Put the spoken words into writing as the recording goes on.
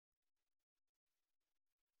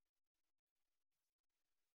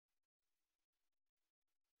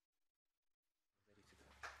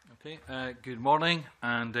Okay, good morning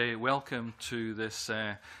and welcome to this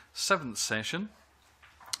seventh session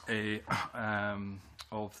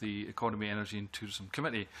of the Economy, Energy and Tourism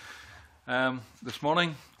Committee. This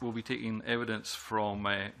morning we'll be taking evidence from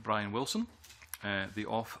Brian Wilson, the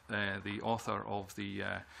author of the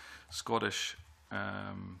Scottish,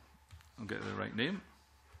 I'll get the right name.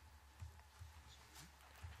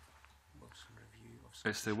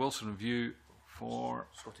 It's the Wilson Review for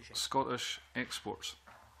Scottish Exports.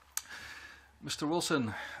 Mr.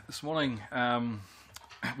 Wilson, this morning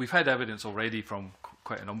we've had evidence already from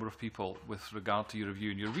quite a number of people with regard to your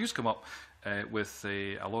review, and your reviews come up with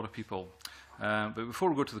a lot of people. But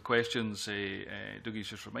before we go to the questions, Dougie's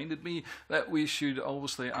just reminded me that we should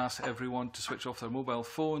obviously ask everyone to switch off their mobile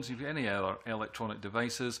phones. If you have any other electronic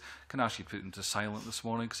devices, can ask you to put them to silent this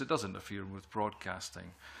morning because it does interfere with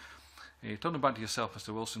broadcasting. Turning back to yourself,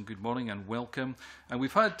 Mr. Wilson, good morning and welcome. And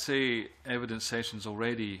we've had evidence sessions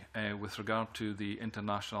already with regard to the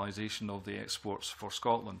internationalisation of the exports for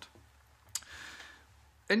Scotland.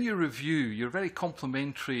 In your review, you're very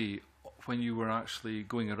complimentary when you were actually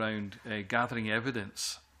going around gathering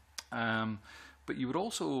evidence, but you were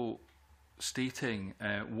also stating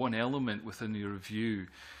one element within your review,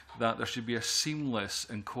 that there should be a seamless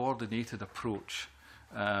and coordinated approach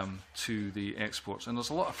to the exports, and there's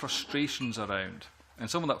a lot of frustrations around, and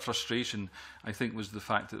some of that frustration I think was the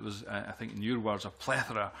fact that it was, I think in your words, a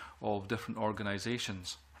plethora of different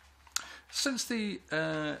organisations. Since the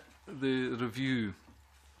review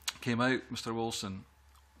came out, Mr. Wilson,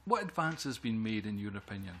 what advance has been made in your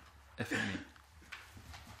opinion, if any?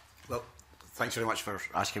 Well, thanks very much for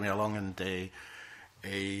asking me along, and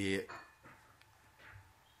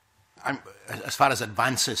as far as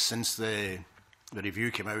advances since the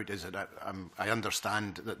review came out, is that I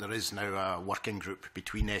understand that there is now a working group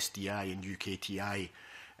between SDI and UKTI,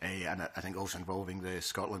 and I think also involving the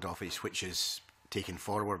Scotland office, which is taking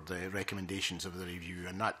forward the recommendations of the review.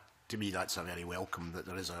 And that, to me, that's a very welcome, that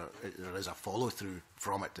there is a follow through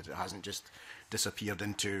from it, that it hasn't just disappeared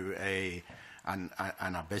into an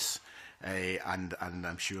abyss. And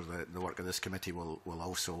I'm sure that the work of this committee will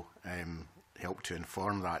also help to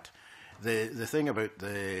inform that. The thing about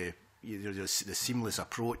the seamless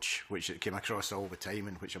approach, which it came across all the time,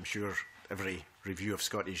 and which I'm sure every review of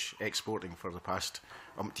Scottish exporting for the past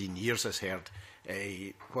umpteen years has heard.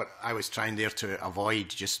 What I was trying there to avoid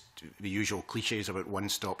just the usual cliches about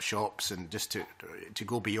one-stop shops, and just to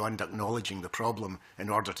go beyond acknowledging the problem in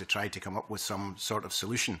order to try to come up with some sort of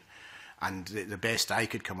solution. And the best I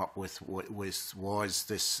could come up with was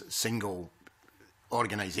this single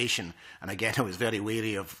organisation. And again, I was very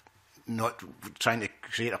wary of not trying to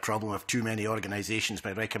create a problem of too many organisations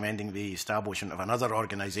by recommending the establishment of another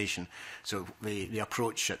organisation. So the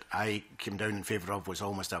approach that I came down in favour of was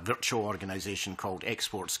almost a virtual organisation called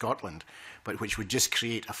Export Scotland, but which would just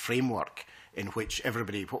create a framework in which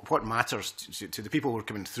everybody, what matters to the people who are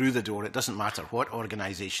coming through the door, it doesn't matter what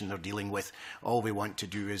organisation they're dealing with. All we want to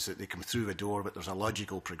do is that they come through the door, but there's a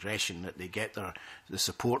logical progression, that they get the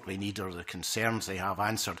support they need or the concerns they have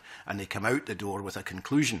answered, and they come out the door with a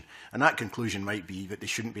conclusion. And that conclusion might be that they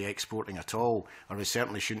shouldn't be exporting at all, or they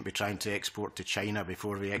certainly shouldn't be trying to export to China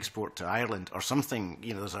before they export to Ireland, or something.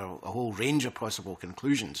 You know, there's a whole range of possible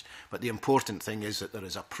conclusions. But the important thing is that there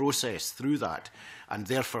is a process through that, and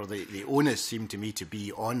therefore the onus seemed to me to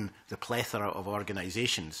be on the plethora of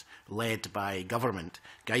organisations led by government,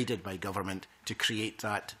 guided by government, to create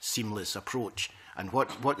that seamless approach. And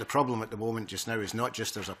what the problem at the moment just now is not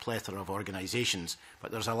just there's a plethora of organisations, but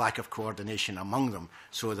there's a lack of coordination among them,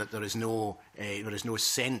 so that there is no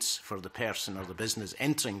sense for the person or the business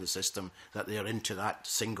entering the system that they are into that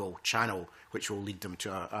single channel, which will lead them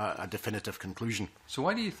to a definitive conclusion. So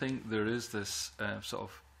why do you think there is this sort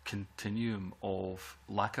of continuum of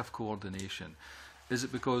lack of coordination? Is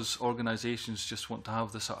it because organisations just want to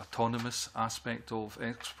have this sort of autonomous aspect of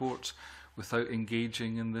exports without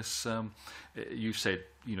engaging in this? You've said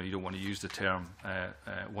you don't want to use the term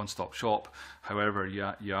one-stop shop. However,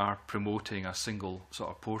 you are promoting a single sort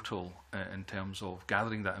of portal in terms of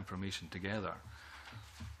gathering that information together.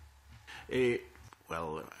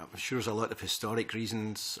 Well, I'm sure there's a lot of historic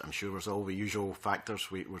reasons. I'm sure there's all the usual factors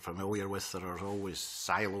we're familiar with. There are always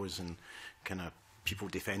silos and kind of people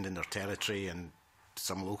defending their territory, and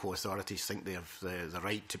some local authorities think they have the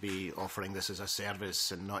right to be offering this as a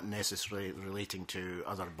service and not necessarily relating to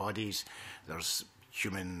other bodies. There's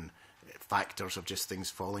human factors of just things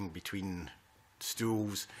falling between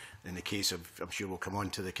stools. In the case of, I'm sure we'll come on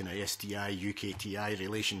to the kind of SDI, UKTI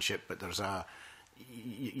relationship, but there's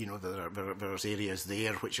there's areas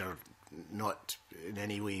there which are not in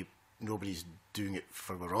any way nobody's doing it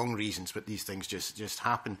for the wrong reasons, but these things just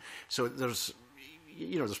happen. So there's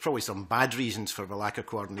probably some bad reasons for the lack of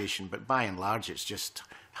coordination, but by and large, it's just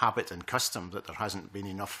habit and custom that there hasn't been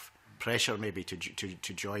enough pressure maybe to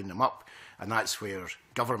join them up. And that's where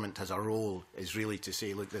government has a role, is really to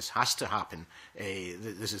say, look, this has to happen.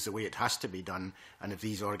 This is the way it has to be done. And if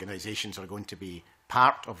these organisations are going to be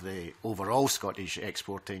part of the overall Scottish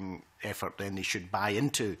exporting effort, then they should buy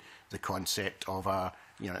into the concept of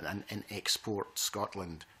an Export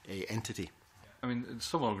Scotland entity. I mean,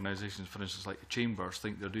 some organisations, for instance, like the Chambers,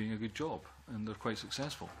 think they're doing a good job and they're quite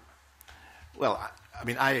successful. Well, I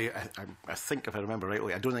mean, I think, if I remember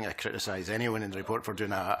rightly, I don't think I criticise anyone in the report for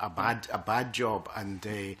doing a bad job, and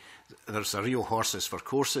there's a real horses for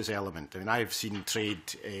courses element. I mean, I've seen trade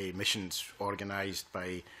missions organised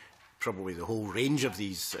by probably the whole range of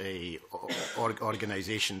these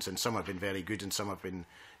organisations, and some have been very good and some have been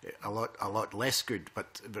a lot less good.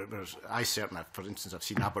 But I certainly, for instance, I've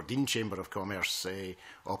seen Aberdeen Chamber of Commerce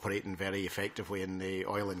operating very effectively in the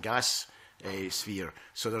oil and gas sphere.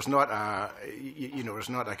 So there's not a there's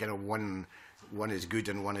not a kind of one is good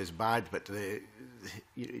and one is bad, but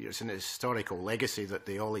it's an historical legacy that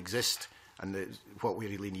they all exist, and what we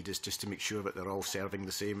really need is just to make sure that they're all serving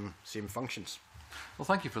the same functions. Well,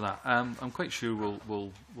 thank you for that. I'm quite sure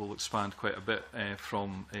we'll expand quite a bit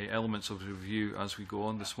from elements of the review as we go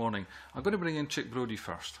on this morning. I'm going to bring in Chick Brodie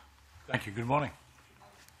first. Thank you. Good morning.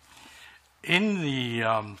 In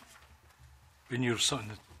your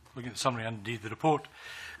looking at the summary and indeed the report,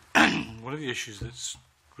 one of the issues that's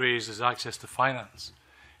raised is access to finance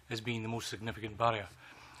as being the most significant barrier.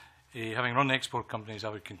 Having run export companies, I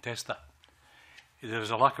would contest that. There is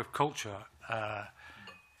a lack of culture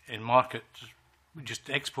in market, just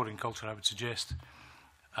exporting culture, I would suggest,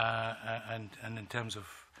 and in terms of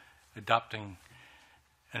adapting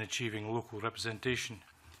and achieving local representation.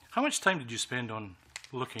 How much time did you spend on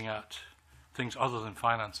looking at things other than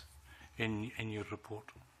finance in your report?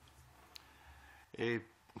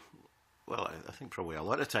 Well, I think probably a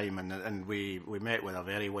lot of time, and we met with a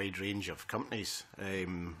very wide range of companies,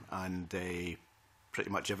 and pretty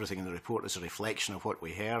much everything in the report is a reflection of what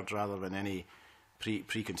we heard rather than any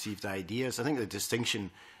preconceived ideas. I think the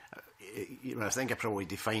distinction, I think I probably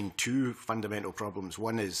defined two fundamental problems.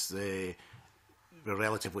 One is the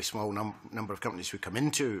relatively small number of companies who come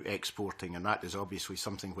into exporting, and that is obviously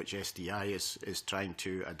something which SDI is trying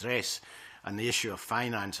to address. And the issue of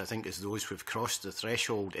finance, I think, is those who have crossed the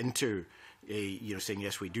threshold into saying,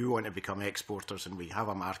 yes, we do want to become exporters and we have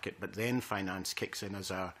a market, but then finance kicks in as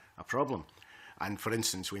a problem. And for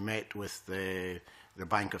instance, we met with the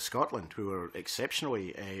Bank of Scotland, who were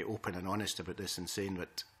exceptionally open and honest about this, and saying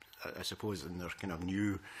that, I suppose, in their kind of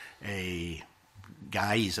new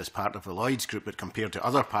guise as part of the Lloyds Group, but compared to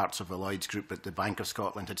other parts of the Lloyds Group, that the Bank of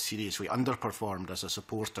Scotland had seriously underperformed as a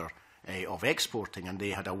supporter of exporting, and they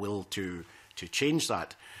had a will to change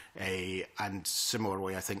that. And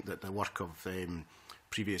similarly, I think that the work of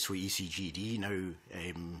previously ECGD, now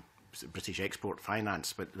British Export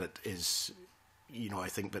Finance, but that is, I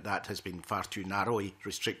think that has been far too narrowly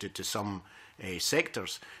restricted to some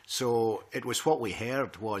sectors. So it was what we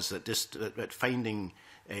heard was that that finding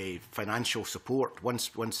financial support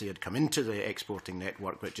once they had come into the exporting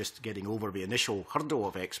network, but just getting over the initial hurdle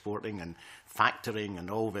of exporting and factoring and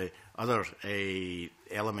all the other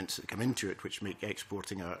elements that come into it, which make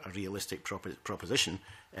exporting a realistic proposition,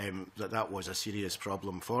 that was a serious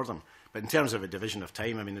problem for them. But in terms of a division of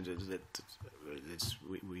time, I mean, I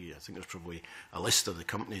think there's probably a list of the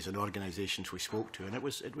companies and organisations we spoke to, and it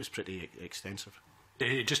was pretty extensive.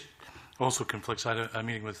 It just also conflicts. I had a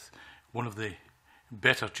meeting with one of the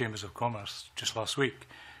better chambers of commerce just last week,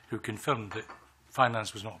 who confirmed that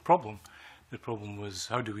finance was not a problem. The problem was,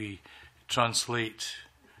 how do we translate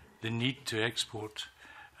the need to export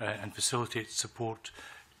and facilitate support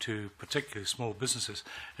to particularly small businesses.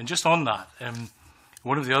 And just on that,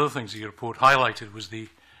 one of the other things that your report highlighted was the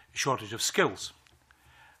shortage of skills,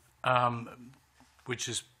 which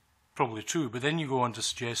is probably true. But then you go on to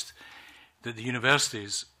suggest that the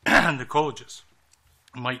universities and the colleges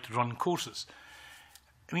might run courses.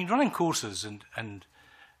 I mean, running courses and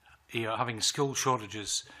having skill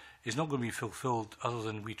shortages is not going to be fulfilled other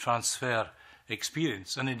than we transfer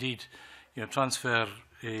experience, and indeed, transfer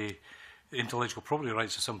intellectual property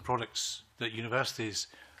rights to some products that universities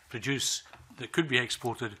produce that could be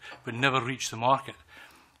exported but never reach the market.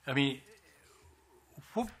 I mean,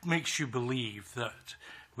 what makes you believe that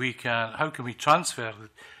how can we transfer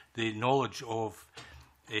the knowledge of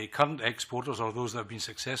current exporters or those that have been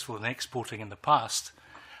successful in exporting in the past?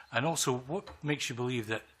 And also, what makes you believe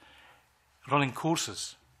that running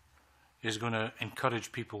courses is going to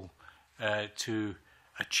encourage people to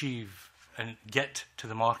achieve and get to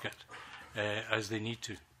the market as they need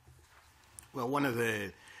to? Well, one of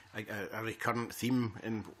a recurrent theme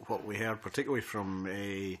in what we heard, particularly from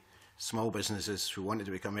small businesses who wanted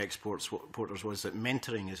to become exporters, was that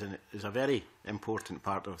mentoring is a very important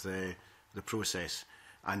part of the process.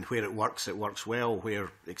 And where it works well,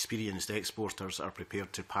 where experienced exporters are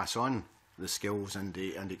prepared to pass on the skills and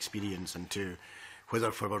experience, and to,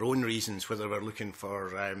 whether for our own reasons, whether we're looking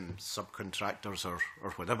for subcontractors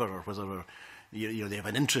or whatever, or whether they have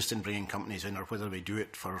an interest in bringing companies in, or whether we do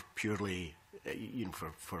it for purely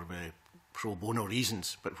for pro bono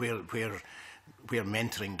reasons. But where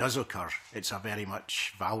mentoring does occur, it's a very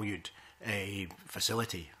much valued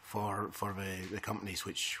facility for the companies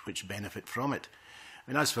which benefit from it.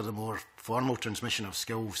 And as for the more formal transmission of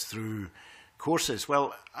skills through courses,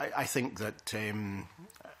 well, I think that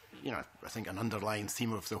I think an underlying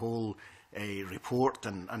theme of the whole report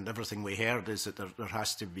and everything we heard is that there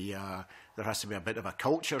has to be a bit of a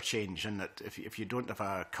culture change, and that if you don't have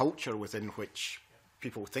a culture within which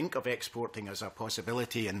people think of exporting as a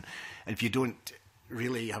possibility, and if you don't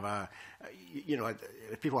really have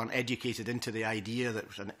if people aren't educated into the idea that,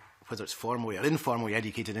 whether it's formally or informally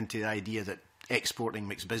educated into the idea that exporting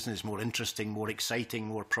makes business more interesting, more exciting,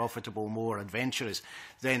 more profitable, more adventurous,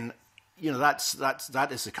 then that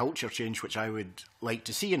is the culture change which I would like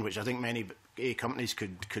to see, and which I think many companies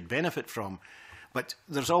could benefit from. But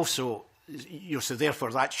there's also, so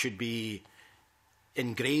therefore that should be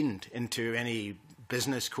ingrained into any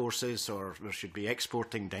business courses, or there should be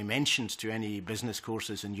exporting dimensions to any business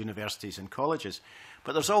courses in universities and colleges.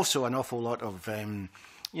 But there's also an awful lot of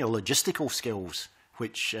logistical skills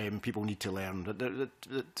which people need to learn. That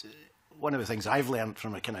one of the things I've learned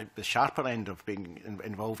from the sharper end of being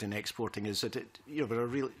involved in exporting is that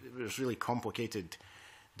there's really complicated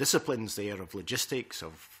disciplines there of logistics,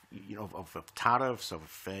 of tariffs,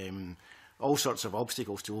 of all sorts of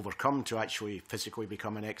obstacles to overcome to actually physically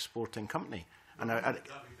become an exporting company. And that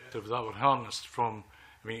were harnessed from,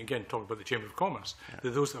 again, talking about the Chamber of Commerce,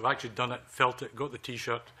 those that have actually done it, felt it, got the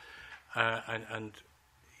T-shirt, and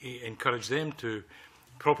encourage them to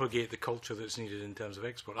propagate the culture that's needed in terms of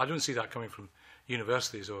export. I don't see that coming from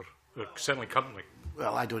universities or certainly currently.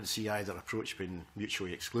 Well, I don't see either approach being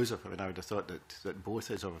mutually exclusive. I would have thought that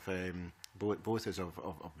both is of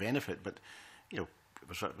benefit. But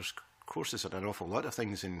there's courses on an awful lot of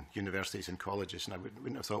things in universities and colleges, and I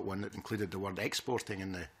wouldn't have thought one that included the word exporting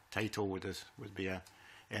in the title would be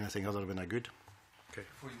anything other than a good. Okay.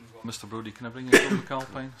 Mr. Brodie, can I bring you a Public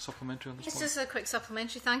Alpine supplementary on this point? Just a quick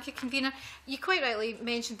supplementary. Thank you, Convener. You quite rightly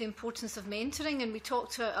mentioned the importance of mentoring, and we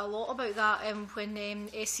talked a lot about that when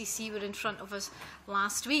SCC were in front of us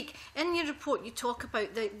last week. In your report, you talk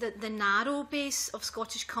about the narrow base of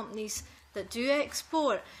Scottish companies that do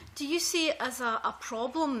export. Do you see it as a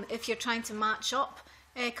problem if you're trying to match up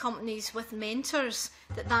companies with mentors,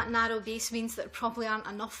 that narrow base means that there probably aren't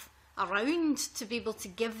enough around to be able to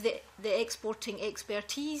give the exporting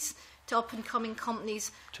expertise to up-and-coming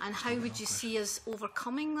companies, and how would you see us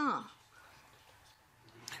overcoming that?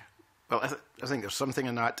 Well, I think there's something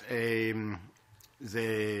in that. There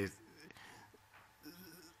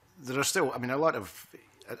are still, a lot of...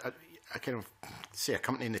 I kind of say a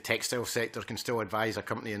company in the textile sector can still advise a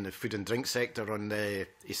company in the food and drink sector on the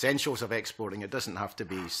essentials of exporting. It doesn't have to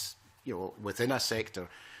be, within a sector.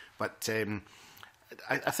 But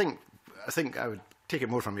I think I would take it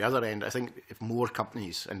more from the other end. I think if more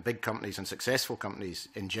companies, and big companies and successful companies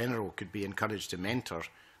in general, could be encouraged to mentor,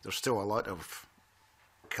 there's still a lot of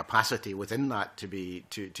capacity within that to be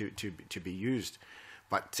used.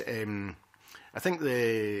 But I think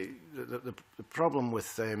the problem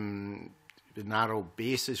with the narrow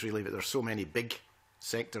base is really that there's so many big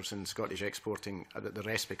sectors in Scottish exporting that the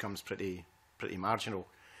rest becomes pretty marginal,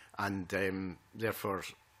 and therefore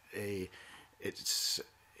it's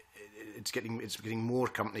getting more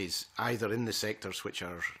companies either in the sectors which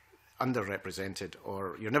are underrepresented,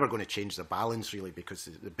 or you're never going to change the balance really, because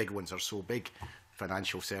the big ones are so big: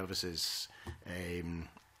 financial services,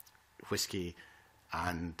 whisky,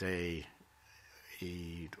 and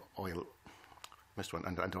oil, missed one,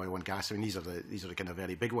 and oil and gas. These are the kind of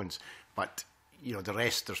very big ones. But the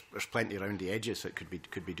rest, there's plenty around the edges that could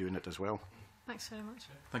be doing it as well. Thanks very much.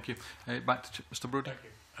 Thank you. Back to Mr. Brodie.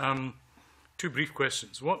 Thank you. Two brief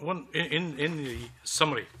questions. One in the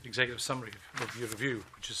summary, executive summary of your review,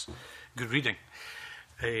 which is good reading,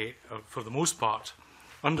 for the most part,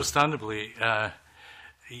 understandably,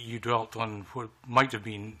 you dwelt on what might have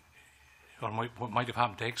been, or what might have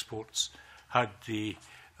happened to exports had the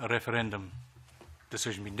referendum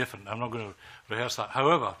decision been different. I'm not going to rehearse that.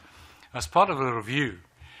 However, as part of a review,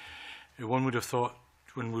 one would have thought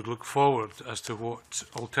one would look forward as to what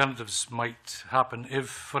alternatives might happen if,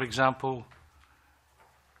 for example,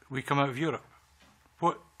 we come out of Europe.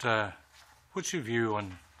 What's your view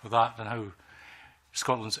on that and how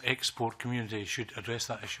Scotland's export community should address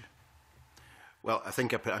that issue? Well, I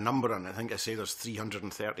think I put a number on. I think I say there's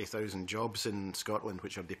 330,000 jobs in Scotland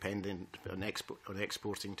which are dependent on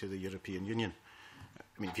exporting to the European Union.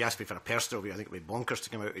 I mean, if you ask me for a personal view, I think it would be bonkers to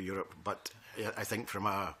come out of Europe. But I think from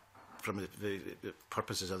the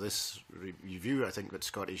purposes of this review, I think that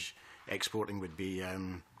Scottish exporting would be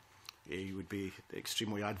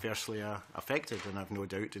extremely adversely affected. And I've no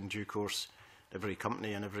doubt, in due course, every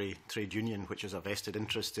company and every trade union which has a vested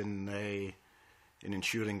interest in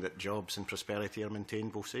ensuring that jobs and prosperity are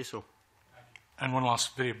maintained will say so. And one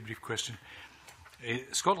last very brief question.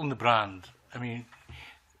 Scotland, the brand, I mean,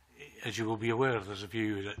 as you will be aware, there's a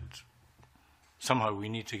view that somehow we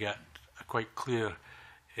need to get a quite clear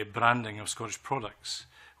branding of Scottish products.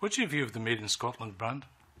 What's your view of the Made in Scotland brand?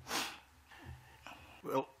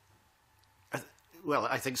 Well,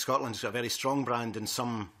 I think Scotland's a very strong brand in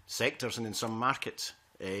some sectors and in some markets,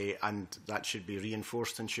 and that should be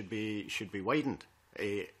reinforced and should be widened.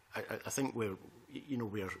 I think we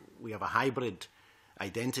have a hybrid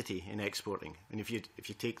identity in exporting, and if you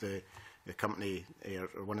take the company,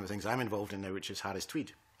 or one of the things I'm involved in now, which is Harris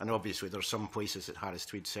Tweed, and obviously there are some places that Harris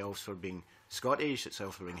Tweed sells for being Scottish, it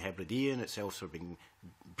sells for being Hebridean, it sells for being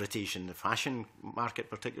British in the fashion market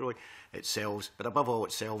particularly. It sells, but above all,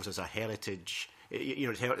 it sells as a heritage,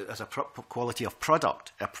 as a quality of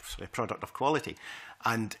product, a product of quality.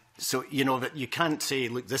 And so, that you can't say,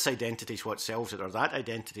 look, this identity is what sells it, or that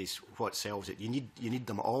identity is what sells it. You need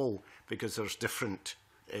them all, because there's different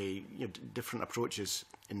different approaches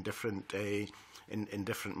in different in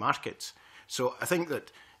different markets. So I think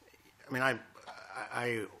that,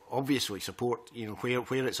 I obviously support,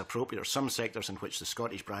 where it's appropriate. There are some sectors in which the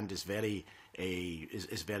Scottish brand is very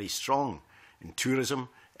strong. In tourism,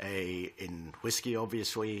 in whisky,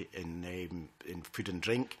 obviously, in food and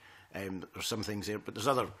drink. There's some things there, but there's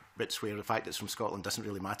other bits where the fact it's from Scotland doesn't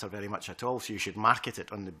really matter very much at all. So you should market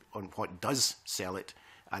it on what does sell it.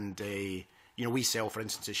 And we sell, for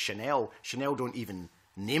instance, as Chanel. Chanel don't even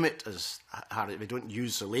name it as Harris. We don't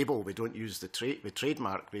use the label. We don't use the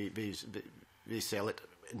trademark. We sell it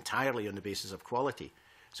entirely on the basis of quality.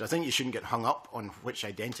 So I think you shouldn't get hung up on which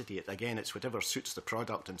identity. Again, it's whatever suits the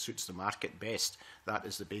product and suits the market best. That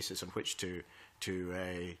is the basis on which to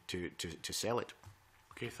sell it.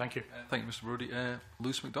 Okay, thank you. Thank you, Mr. Brodie.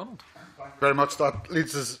 Lewis MacDonald. Thank you very much. That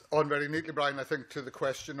leads us on very neatly, Brian, I think, to the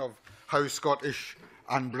question of how Scottish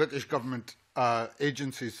and British government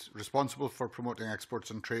agencies responsible for promoting exports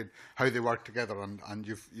and trade, how they work together. And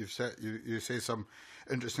you say some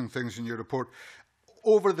interesting things in your report.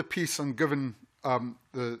 Over the piece, and given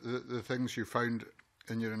the things you found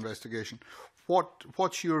in your investigation,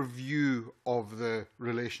 what's your view of the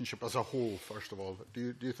relationship as a whole, first of all?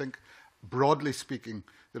 Do you think, broadly speaking,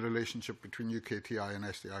 the relationship between UKTI and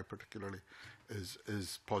SDI particularly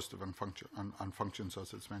is positive and functions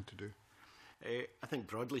as it's meant to do? I think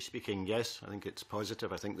broadly speaking, yes. I think it's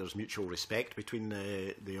positive. I think there's mutual respect between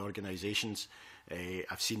the organisations.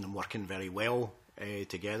 I've seen them working very well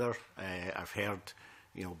together. I've heard,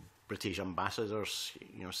 British ambassadors,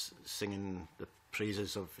 singing the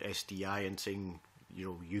praises of SDI and saying,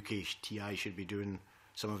 UKTI should be doing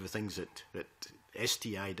some of the things that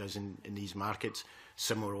SDI does in these markets.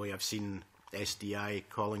 Similarly, I've seen SDI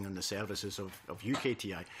calling on the services of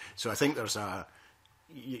UKTI. So I think there's a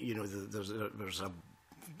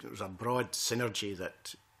broad synergy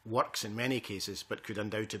that works in many cases, but could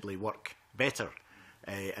undoubtedly work better.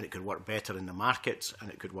 And it could work better in the markets, and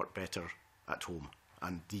it could work better at home.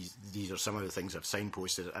 And these are some of the things I've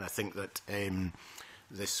signposted. And I think that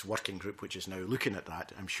this working group, which is now looking at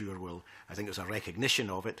that, I'm sure I think there's a recognition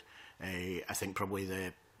of it. I think probably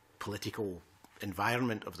the political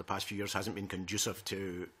environment of the past few years hasn't been conducive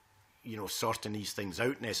to, sorting these things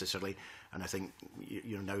out necessarily. And I think,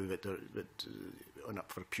 now that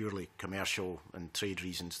for purely commercial and trade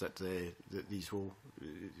reasons, that this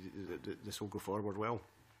will go forward well.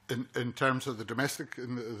 In terms of the domestic,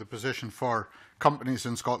 the position for companies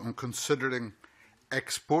in Scotland considering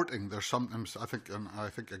exporting, there's sometimes, I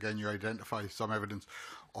think again you identify some evidence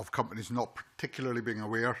of companies not particularly being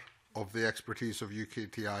aware of the expertise of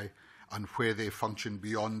UKTI and where they function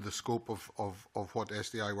beyond the scope of what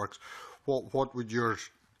SDI works. What would your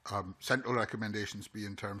central recommendations be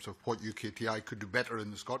in terms of what UKTI could do better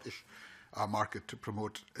in the Scottish market to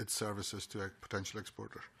promote its services to potential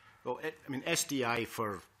exporters? Well, SDI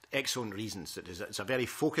for excellent reasons. It's a very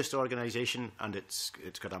focused organisation, and it's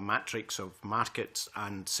got a matrix of markets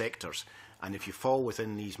and sectors. And if you fall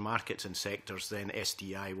within these markets and sectors, then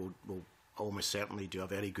SDI will almost certainly do a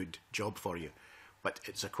very good job for you. But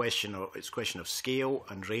it's a question of scale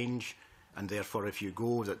and range, and therefore, if you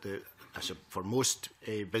go for most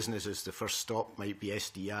businesses, the first stop might be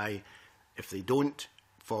SDI. If they don't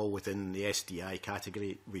fall within the SDI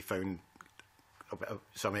category, we found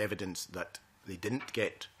some evidence that they didn't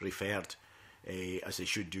get referred as they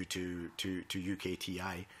should do to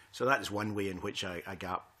UKTI. So that is one way in which a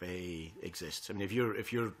gap exists. I mean,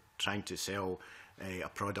 if you're trying to sell a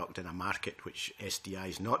product in a market which SDI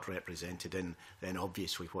is not represented in, then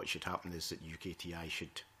obviously what should happen is that UKTI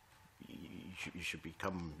should be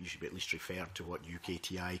at least referred to what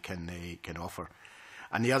UKTI can offer.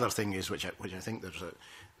 And the other thing is, which I think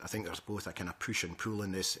there's both a kind of push and pull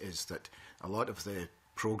in this, is that a lot of the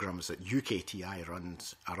programmes that UKTI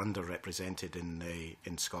runs are underrepresented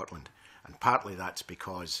in Scotland, and partly that's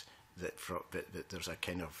because that there's a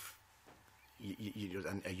kind of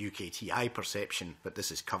a UKTI perception, but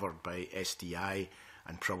this is covered by SDI,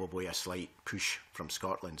 and probably a slight push from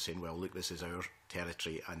Scotland saying, well, look, this is our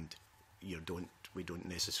territory, and we don't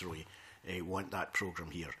necessarily want that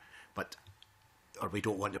programme here, or we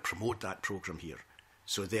don't want to promote that programme here.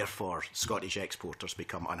 So therefore, Scottish exporters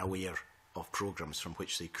become unaware of programmes from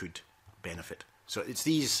which they could benefit. So it's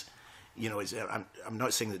these, I'm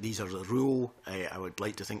not saying that these are the rule. I would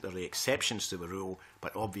like to think they're the exceptions to the rule,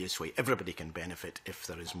 but obviously everybody can benefit if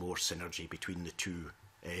there is more synergy between the two,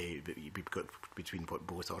 between what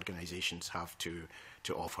both organisations have to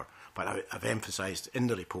offer. But I've emphasised in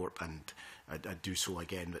the report, and I do so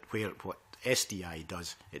again, that what SDI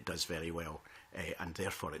does, it does very well. And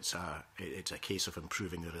therefore it's a case of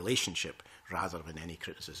improving the relationship rather than any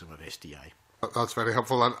criticism of SDI. That's very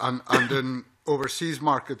helpful. And in overseas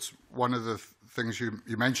markets, one of the things you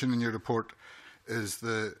mentioned in your report is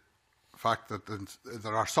the fact that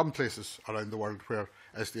there are some places around the world where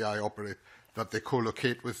SDI operate that they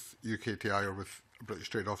co-locate with UKTI or with British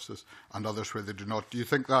trade offices, and others where they do not. Do you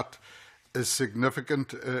think that is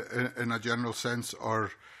significant in a general sense,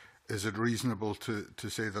 or is it reasonable to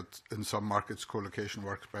say that in some markets co-location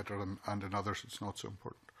works better and in others it's not so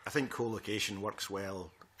important? I think co-location works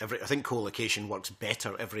well. I think co-location works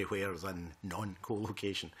better everywhere than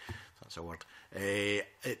non-co-location. That's a word.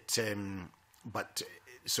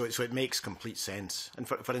 So it makes complete sense. And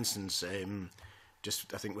for instance,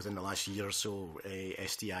 just I think within the last year or so,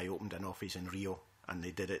 SDI opened an office in Rio, and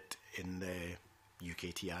they did it in the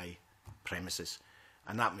UKTI premises,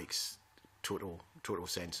 and that makes total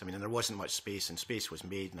sense. I mean, and there wasn't much space, and space was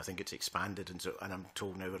made, and I think it's expanded, and I'm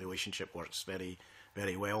told now the relationship works very,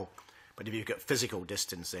 very well. But if you've got physical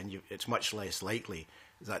distance, then it's much less likely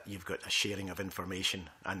that you've got a sharing of information.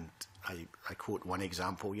 And I quote one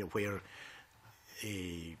example, where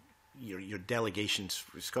your delegations,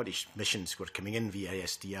 Scottish missions, were coming in via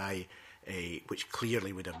SDI, which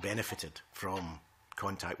clearly would have benefited from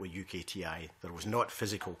contact with UKTI. There was not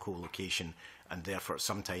physical co-location, and therefore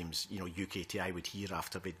sometimes UKTI would hear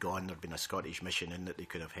after they'd gone there'd been a Scottish mission in that they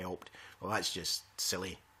could have helped. Well, that's just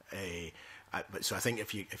silly. But so I think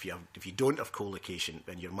if you don't have co-location,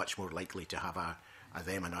 then you're much more likely to have a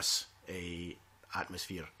them and us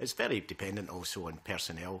atmosphere. It's very dependent also on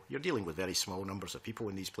personnel. You're dealing with very small numbers of people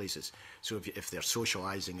in these places, so if they're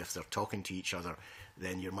socialising, if they're talking to each other,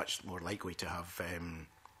 then you're much more likely to have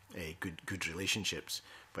good relationships.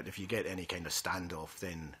 But if you get any kind of standoff,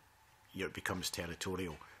 then it becomes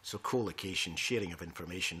territorial. So co-location, sharing of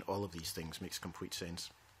information, all of these things makes complete sense.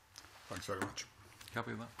 Thanks very much.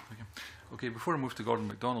 Happy with that. Thank you. Okay, before I move to Gordon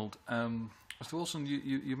MacDonald, Mr. Wilson,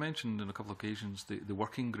 you mentioned on a couple of occasions the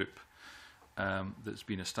working group that's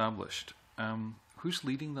been established. Who's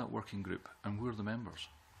leading that working group, and who are the members?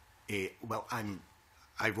 Well,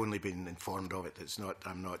 I've only been informed of it.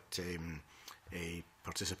 I'm not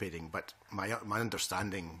participating, but my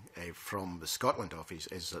understanding from the Scotland office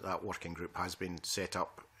is that working group has been set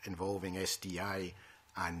up involving SDI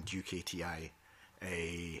and UKTI.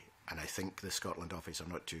 And I think the Scotland office, I'm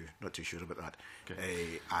not too sure about that.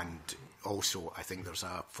 Okay. And also, I think there's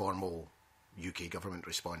a formal UK government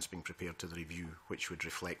response being prepared to the review, which would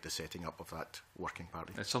reflect the setting up of that working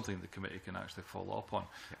party. It's something the committee can actually follow up on.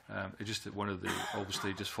 Yeah. It's just that one of the,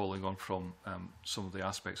 obviously, just following on from some of the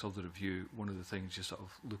aspects of the review, one of the things you sort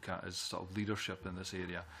of look at is sort of leadership in this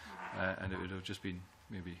area, and it would have just been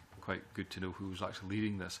maybe quite good to know who's actually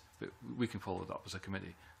leading this. But we can follow that up as a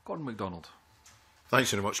committee. Gordon MacDonald.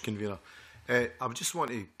 Thanks very much, Convener. I would just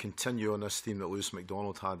want to continue on this theme that Lewis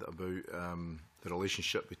MacDonald had about the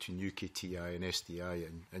relationship between UKTI and SDI,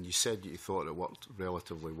 and you said you thought it worked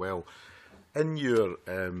relatively well. In your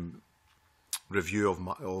review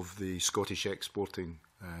of the Scottish exporting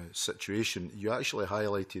situation, you actually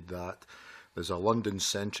highlighted that there's a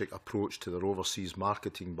London-centric approach to their overseas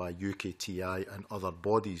marketing by UKTI and other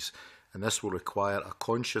bodies, and this will require a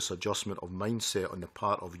conscious adjustment of mindset on the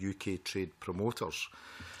part of UK trade promoters.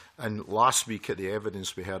 And last week at the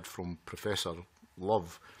evidence we heard from Professor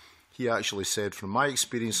Love, he actually said, from my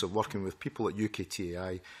experience of working with people at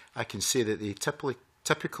UKTI, I can say that they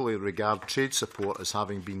typically regard trade support as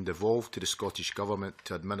having been devolved to the Scottish Government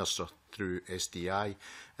to administer through SDI,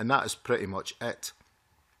 and that is pretty much it.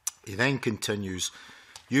 He then continues,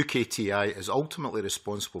 UKTI is ultimately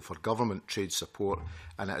responsible for government trade support,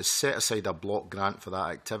 and it has set aside a block grant for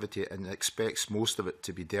that activity and expects most of it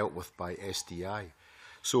to be dealt with by SDI.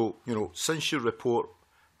 So, you know, since your report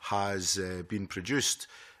has been produced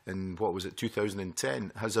in, what was it,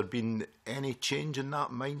 2010, has there been any change in that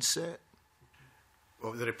mindset?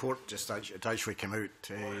 Well, the report just actually came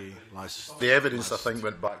out last... The evidence, I think,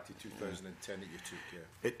 went back to 2010 that you took,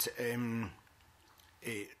 yeah.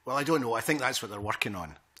 Well, I don't know. I think that's what they're working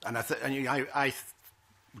on, and I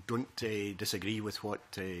don't disagree with what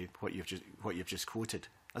you've just quoted.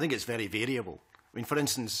 I think it's very variable. I mean, for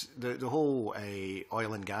instance, the whole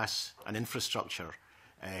oil and gas and infrastructure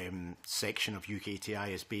section of UKTI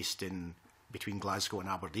is based in between Glasgow and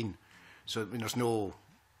Aberdeen, so I mean, there's no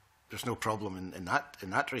problem in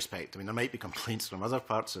that respect. I mean, there might be complaints from other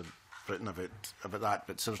parts of Britain about that,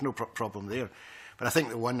 but so there's no problem there. But I think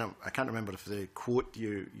the one, I can't remember if the quote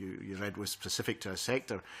you read was specific to a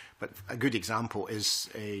sector, but a good example is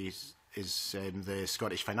the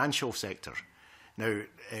Scottish financial sector. Now,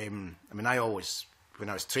 I mean, when I was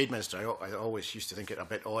Trade Minister, I always used to think it a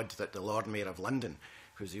bit odd that the Lord Mayor of London,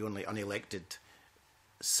 who's the only unelected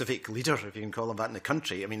civic leader, if you can call him that, in the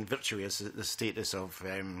country, I mean, virtually has the status of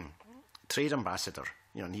trade ambassador.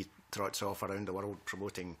 You know, and he trots off around the world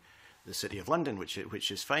promoting the City of London,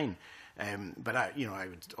 which is fine. But I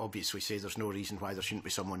would obviously say there's no reason why there shouldn't be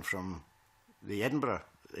someone from the Edinburgh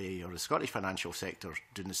or the Scottish financial sector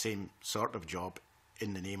doing the same sort of job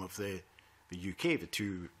in the name of the UK. The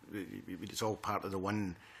two, it's all part of the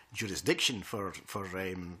one jurisdiction for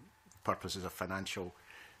purposes of financial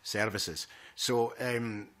services. So I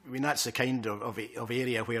mean, that's the kind of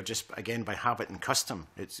area where, just again by habit and custom,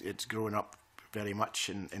 it's grown up very much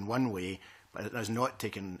in one way, but it has not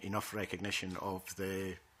taken enough recognition of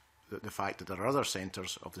the fact that there are other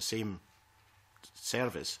centres of the same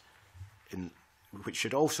service which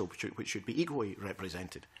should be equally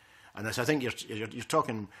represented. And as I think you're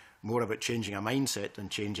talking more about changing a mindset than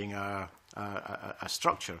changing a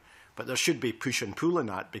structure, but there should be push and pull in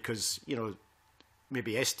that, because, you know,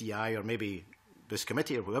 maybe SDI or maybe this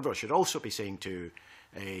committee or whoever should also be saying to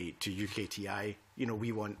UKTI, you know,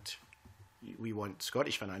 we want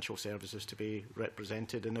Scottish financial services to be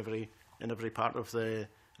represented in every part of the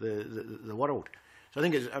world. So I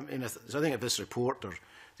think if this report or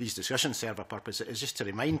these discussions serve a purpose, it's just to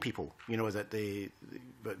remind people, you know, that the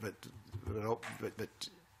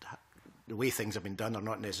way things have been done are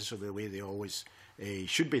not necessarily the way they always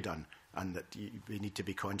should be done, and that we need to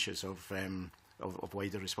be conscious of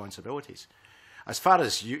wider responsibilities. As far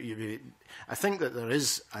as I think that there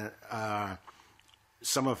is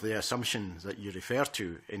some of the assumptions that you refer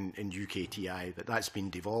to in UKTI that's been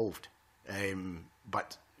devolved,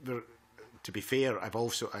 but to be fair,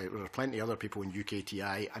 there are plenty of other people in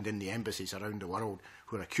UKTI and in the embassies around the world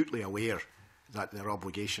who are acutely aware that their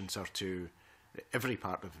obligations are to every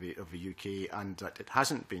part of the UK, and that it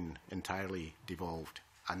hasn't been entirely devolved,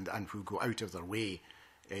 and who go out of their way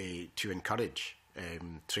to encourage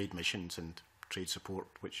trade missions and trade support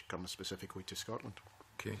which comes specifically to Scotland.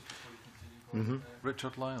 Okay.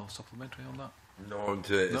 Richard Lyle, supplementary on that? No,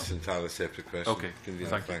 it's an entirely separate question. Okay,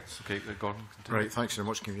 thanks. Okay, Gordon, continue. Right, thanks very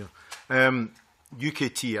much, Convener.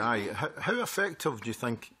 UKTI, how effective do you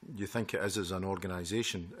think it is as an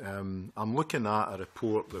organisation? I'm looking at a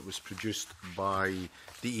report that was produced by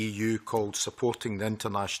the EU called "Supporting the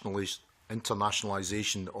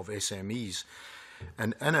Internationalisation of SMEs,"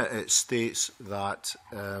 and in it states that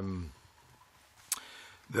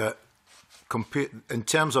in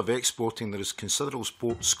terms of exporting, there is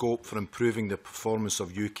considerable scope for improving the performance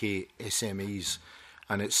of UK SMEs,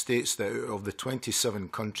 and it states that out of the 27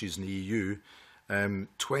 countries in the EU,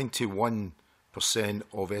 21%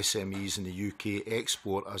 of SMEs in the UK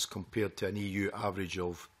export as compared to an EU average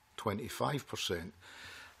of 25%.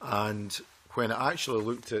 And when I actually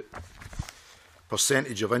looked at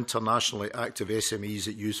percentage of internationally active SMEs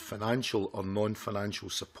that use financial or non-financial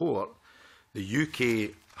support, the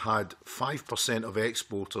UK had 5% of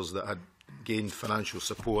exporters that had gained financial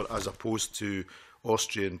support, as opposed to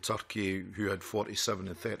Austria and Turkey, who had 47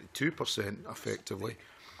 and 32% effectively.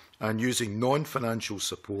 And using non-financial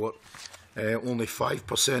support, only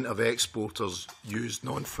 5% of exporters used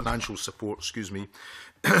non-financial support,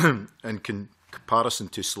 in comparison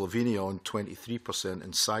to Slovenia on 23%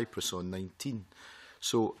 and Cyprus on 19%.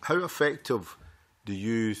 So how effective do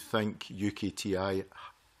you think UKTI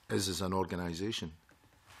is as an organisation?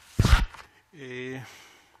 I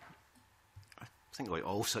think like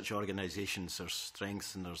all such organisations, there's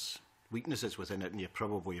strengths and there's weaknesses within it, and you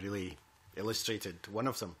probably really illustrated one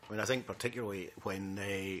of them. I mean, I think particularly when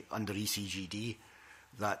under ECGD,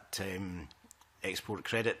 that export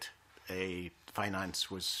credit finance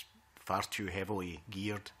was far too heavily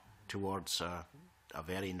geared towards a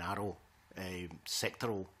very narrow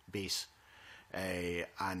sectoral base,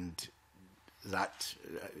 and that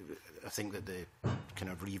I think that the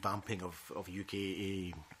kind of revamping of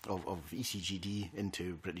UK of ECGD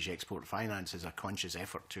into British Export Finance is a conscious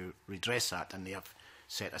effort to redress that, and they have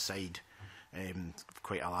set aside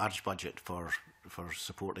quite a large budget for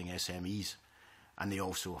supporting SMEs, and they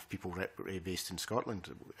also have people based in Scotland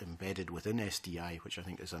embedded within SDI, which I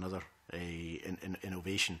think is another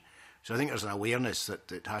innovation. So I think there's an awareness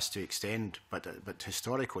that it has to extend, but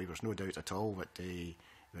historically there's no doubt at all that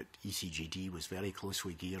ECGD was very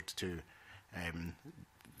closely geared to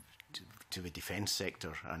the defence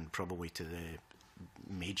sector and probably to the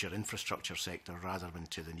major infrastructure sector rather than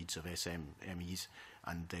to the needs of SMEs.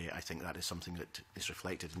 And I think that is something that is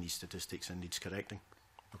reflected in these statistics and needs correcting.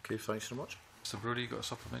 Okay, thanks so much. Mr. Brodie, you got a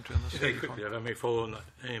supplementary on this? Very quickly, if I may follow on that.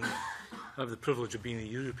 I have the privilege of being the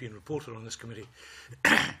European reporter on this committee,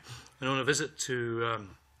 and on a visit to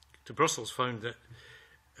Brussels found that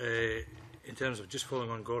in terms of just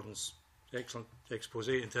following on Gordon's excellent expose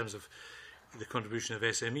in terms of the contribution of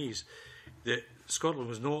SMEs, that Scotland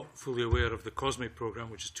was not fully aware of the COSME programme,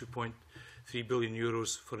 which is €2.3 billion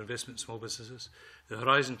for investment in small businesses, the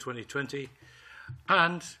Horizon 2020,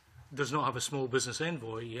 and does not have a small business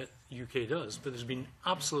envoy, yet UK does, but there's been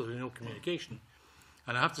absolutely no communication.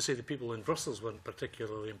 And I have to say the people in Brussels weren't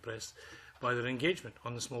particularly impressed by their engagement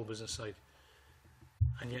on the small business side.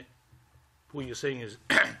 And yet, what you're saying is,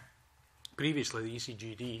 previously the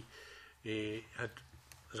ECGD had,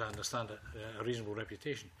 as I understand it, a reasonable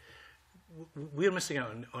reputation. We're missing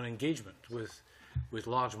out on engagement with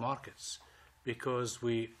large markets because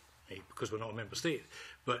we're not a member state,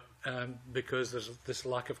 but because there's this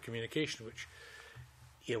lack of communication, which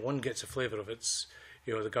one gets a flavour of it's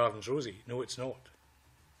the garden's rosy. No, it's not.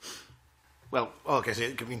 Well, like I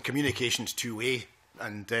say, I mean, communication's two-way,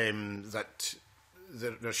 and that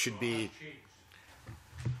there should be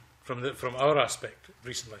from our aspect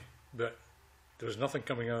recently, but there was nothing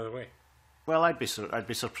coming out of the way. Well, I'd be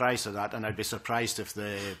surprised at that, and I'd be surprised if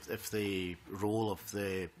the role of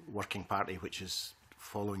the working party, which is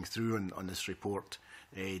following through on this report,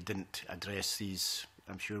 didn't address these.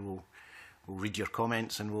 I'm sure we'll read your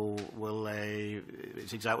comments, and we'll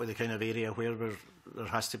it's exactly the kind of area where there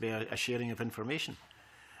has to be a sharing of information.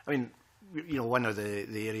 I mean, one of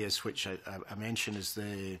the areas which I mentioned is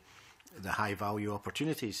the high value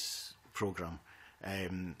opportunities programme,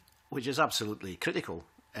 which is absolutely critical.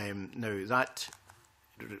 Now that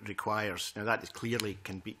requires that is clearly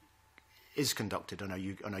is conducted on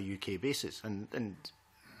a UK basis, and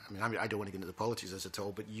I mean, I don't want to get into the politics of this at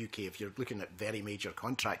all, but UK, if you're looking at very major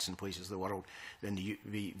contracts in places of the world, then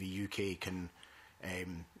the UK can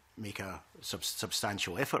make a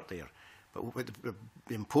substantial effort there. But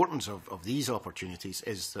the importance of these opportunities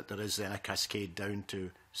is that there is then a cascade down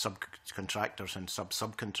to subcontractors and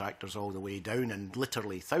subcontractors all the way down, and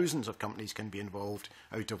literally thousands of companies can be involved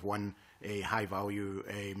out of one high-value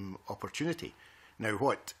opportunity. Now,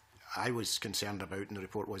 what I was concerned about in the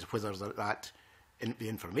report was whether the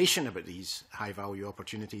information about these high-value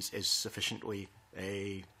opportunities is sufficiently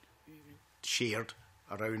shared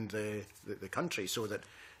around the country, so that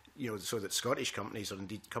Scottish companies, or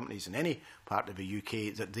indeed companies in any part of the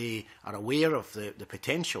UK, that they are aware of the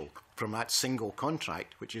potential from that single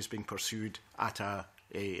contract which is being pursued at a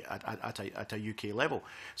UK level.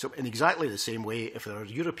 So in exactly the same way, if there are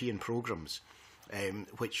European programmes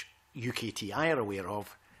which UKTI are aware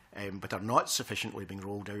of, but are not sufficiently being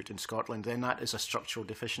rolled out in Scotland, then that is a structural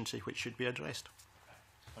deficiency which should be addressed.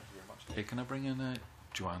 Thank you very much. Hey, can I bring in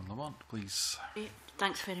Joanne Lamont, please?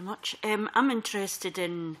 Thanks very much. I'm interested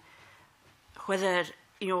in whether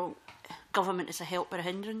government is a help or a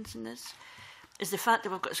hindrance in this. Is the fact that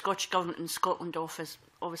we've got a Scottish Government and Scotland Office,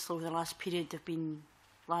 obviously over the last period they've been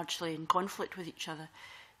largely in conflict with each other.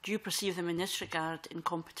 Do you perceive them in this regard in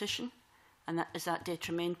competition And is that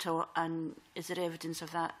detrimental? And is there evidence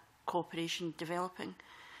of that cooperation developing,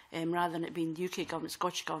 rather than it being the UK government,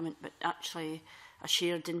 Scottish government, but actually a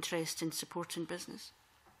shared interest in supporting business?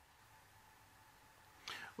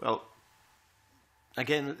 Well,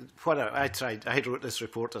 again, what I wrote this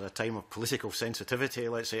report at a time of political sensitivity,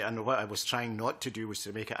 let's say, and what I was trying not to do was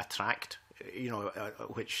to make it attract,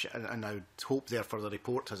 and I would hope therefore the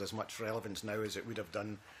report has as much relevance now as it would have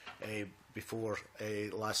done before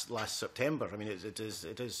last September. I mean, it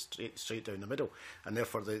is straight down the middle, and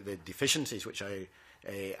therefore the deficiencies which I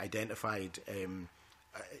identified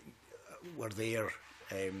were there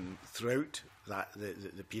throughout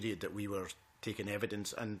the period that we were taking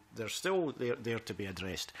evidence, and they're still there to be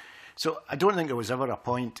addressed. So I don't think there was ever a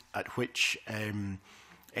point at which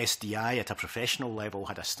SDI at a professional level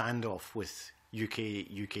had a standoff with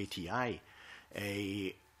UKTI,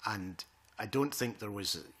 and I don't think there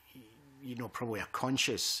was, probably a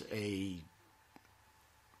conscious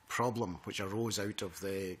problem which arose out of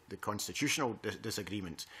the constitutional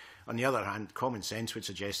disagreement. On the other hand, common sense would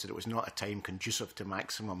suggest that it was not a time conducive to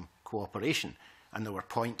maximum cooperation, and there were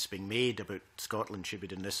points being made about Scotland should be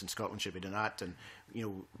doing this and Scotland should be doing that, and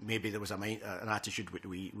maybe there was an attitude which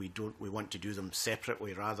we want to do them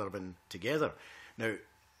separately rather than together. Now,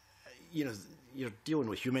 you're dealing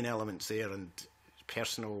with human elements there and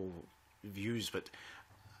personal views, but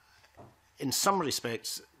in some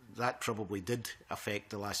respects that probably did affect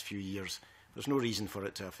the last few years. There's no reason for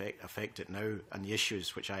it to affect it now, and the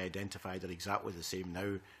issues which I identified are exactly the same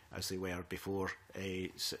now as they were before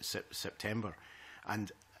September.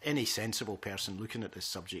 And any sensible person looking at this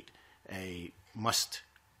subject must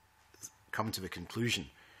come to the conclusion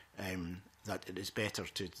that it is better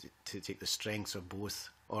to take the strengths of both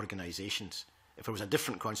organisations. If there was a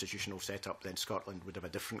different constitutional setup, then Scotland would have a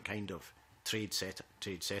different kind of trade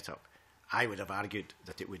setup. I would have argued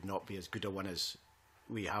that it would not be as good a one as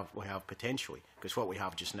we have potentially, because what we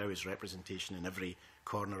have just now is representation in every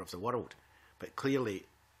corner of the world. But clearly,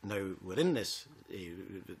 now we're in this,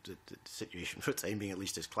 the situation for the time being at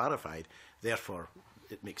least is clarified. Therefore,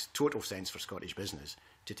 it makes total sense for Scottish business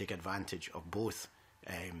to take advantage of both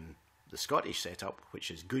the Scottish setup, which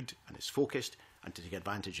is good and is focused, and to take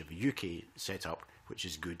advantage of the UK setup, which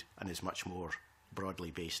is good and is much more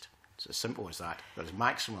broadly based. It's as simple as that. There is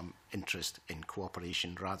maximum interest in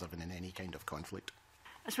cooperation rather than in any kind of conflict.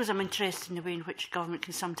 I suppose I'm interested in the way in which government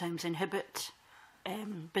can sometimes inhibit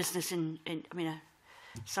business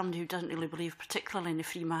somebody who doesn't really believe particularly in the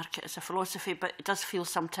free market as a philosophy, but it does feel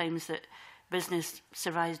sometimes that business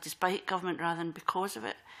survives despite government rather than because of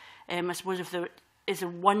it. I suppose if there is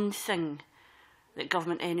one thing that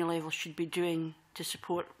government at any level should be doing to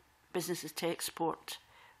support businesses to export,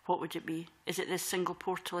 what would it be? Is it this single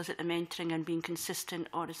portal? Is it the mentoring and being consistent,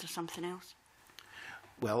 or is there something else?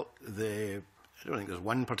 Well, I don't think there's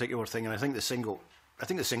one particular thing, and I think the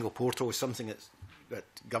single portal is something that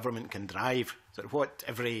government can drive. That what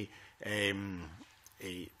every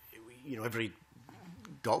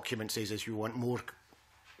document says is you want more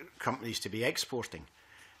companies to be exporting,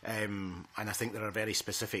 and I think there are very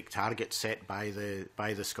specific targets set by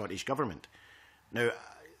the Scottish government. Now,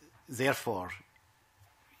 therefore,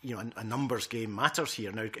 a numbers game matters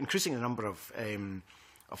here. Now, increasing the number of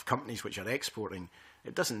companies which are exporting,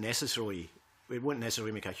 it won't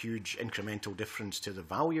necessarily make a huge incremental difference to the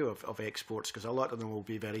value of exports, because a lot of them will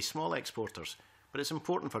be very small exporters. But it's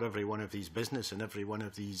important for every one of these business and every one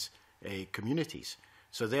of these communities.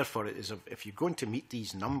 So therefore, if you're going to meet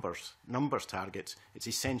these numbers targets, it's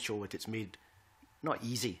essential that it's made not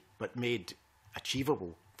easy, but made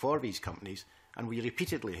achievable for these companies. And we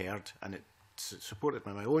repeatedly heard, and it's supported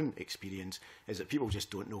by my own experience, is that people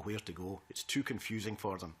just don't know where to go. It's too confusing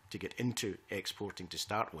for them to get into exporting to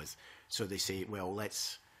start with. So they say, well,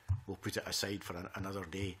 we'll put it aside for another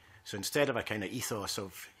day. So instead of a kind of ethos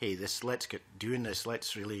of, hey, let's get doing this,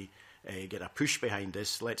 let's really get a push behind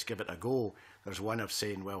this, let's give it a go, there's one of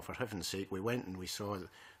saying, well, for heaven's sake, we went and we saw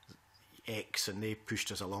X and they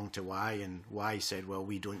pushed us along to Y, and Y said, well,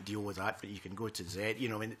 we don't deal with that, but you can go to Z.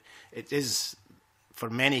 It is,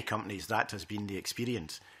 for many companies, that has been the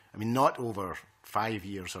experience. I mean, not over 5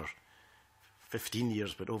 years or 15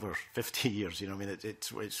 years, but over 50 years.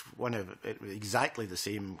 It's exactly the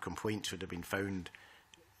same complaints would have been found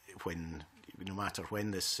no matter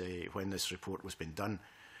when this report was being done.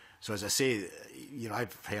 So as I say,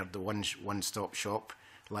 I've heard the one-stop shop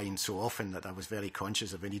line so often that I was very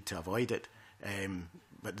conscious of the need to avoid it.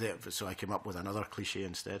 So I came up with another cliche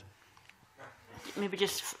instead. Maybe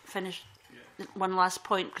just finish one last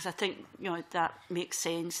point, because I think that makes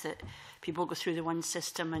sense that people go through the one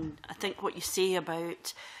system, and I think what you say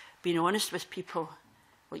about being honest with people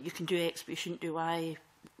like, you can do X but you shouldn't do Y,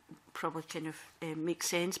 probably kind of makes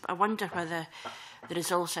sense. But I wonder whether there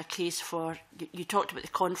is also a case for, you talked about the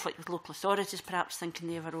conflict with local authorities, perhaps thinking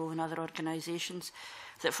they have a role in other organisations,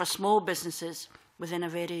 that for small businesses within a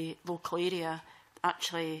very local area,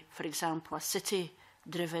 actually, for example, a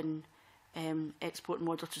city-driven export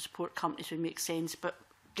model to support companies would make sense. But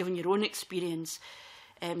given your own experience,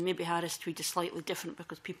 maybe Harris Tweed is slightly different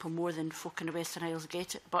because people more than folk in the Western Isles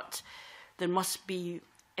get it. But there must be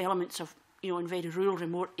elements of, in very rural,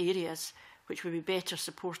 remote areas, which would be better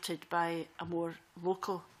supported by a more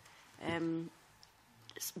local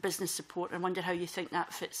business support. I wonder how you think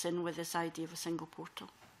that fits in with this idea of a single portal.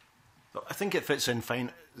 Well, I think it fits in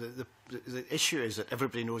fine. The issue is that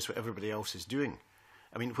everybody knows what everybody else is doing.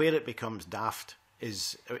 I mean, where it becomes daft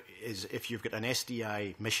is if you've got an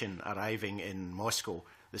SDI mission arriving in Moscow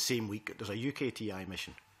the same week that there's a UKTI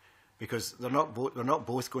mission, because they're not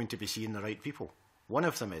both going to be seeing the right people. One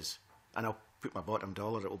of them is, and I'll put my bottom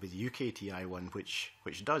dollar, it will be the UKTI one, which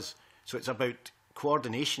does. So it's about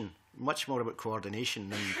coordination, much more about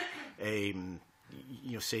coordination than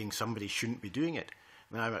saying somebody shouldn't be doing it.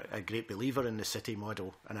 I mean, I'm a great believer in the city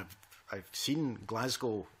model, and I've seen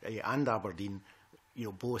Glasgow and Aberdeen,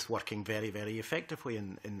 both working very, very effectively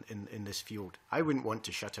in this field. I wouldn't want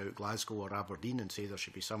to shut out Glasgow or Aberdeen and say there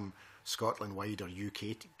should be some Scotland-wide or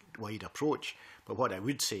UK-wide approach. But what I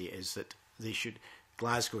would say is that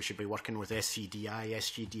Glasgow should be working with SCDI,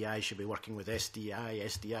 SGDI should be working with SDI,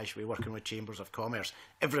 SDI should be working with Chambers of Commerce.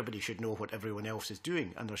 Everybody should know what everyone else is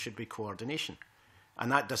doing, and there should be coordination.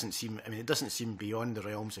 And that doesn't seem, it doesn't seem beyond the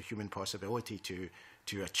realms of human possibility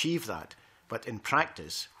to achieve that. But in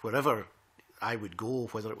practice, wherever I would go,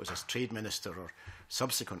 whether it was as trade minister or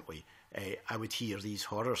subsequently, I would hear these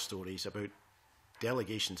horror stories about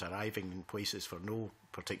delegations arriving in places for no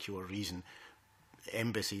particular reason,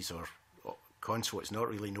 embassies or consulates not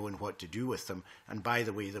really knowing what to do with them. And by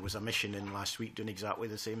the way, there was a mission in last week doing exactly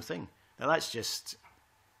the same thing. Now that's just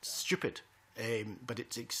stupid, but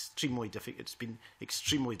it's it's been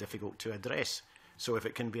extremely difficult to address. So if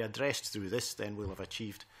it can be addressed through this, then we'll have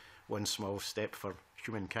achieved one small step for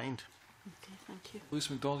humankind. Okay, thank you.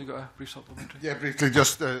 Lewis MacDonald, you got a brief supplementary? Yeah, briefly,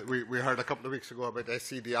 just we heard a couple of weeks ago about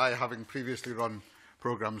SCDI having previously run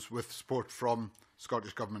programmes with support from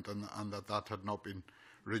Scottish Government, and that had not been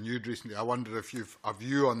renewed recently. I wonder if you've a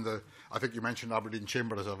view on I think you mentioned Aberdeen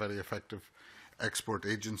Chamber as a very effective export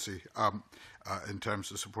agency in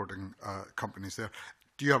terms of supporting companies there.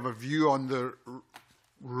 Do you have a view on the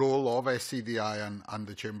role of SCDI and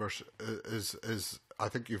the Chambers? I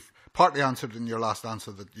think you've partly answered in your last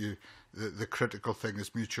answer that the critical thing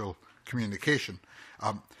is mutual communication.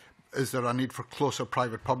 Is there a need for closer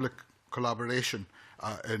private-public collaboration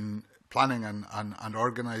in planning and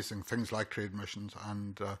organising things like trade missions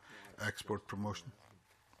and export promotion?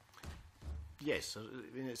 Yes,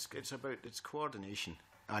 I mean it's coordination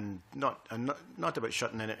and not about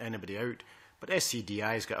shutting anybody out. But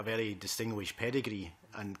SCDI has got a very distinguished pedigree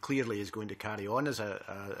and clearly is going to carry on as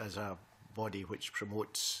a body which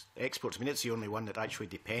promotes exports. I mean, it's the only one that actually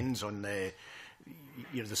depends on the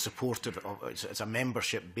support of it's a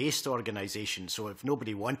membership-based organisation. So if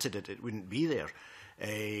nobody wanted it, it wouldn't be there.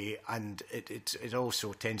 And it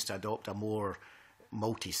also tends to adopt a more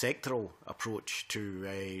multi-sectoral approach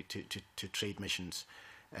to trade missions.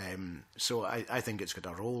 So I think it's got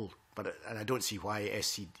a role, and I don't see why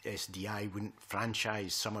SDI wouldn't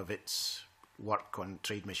franchise some of its work on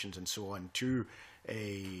trade missions and so on to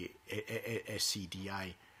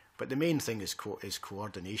SCDI. But the main thing is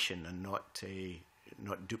coordination and not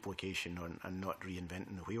duplication and not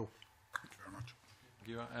reinventing the wheel. Thank you very much.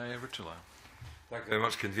 Richard Lyle. Thank you very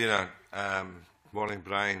much, Convener. Morning,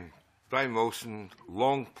 Brian. Brian Wilson,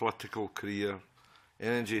 long political career,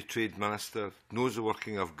 Energy Trade Minister, knows the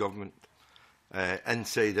working of government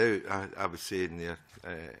inside out, I would say, in the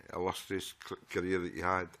illustrious career that you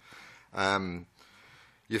had.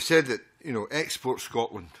 You've said that, Export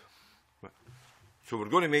Scotland. So we're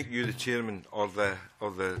going to make you the chairman of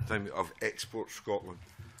Export Scotland.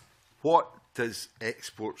 What does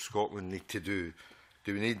Export Scotland need to do?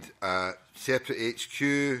 Do we need a separate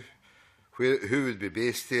HQ? Who would be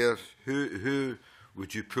based there? Who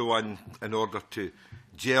would you pull in order to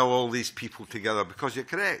gel all these people together? Because you're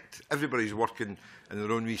correct, everybody's working in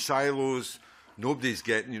their own wee silos. Nobody's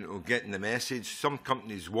getting the message. Some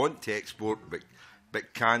companies want to export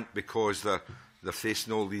but can't because they're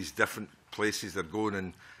facing all these different places they're going.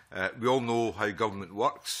 And we all know how government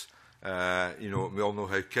works. We all know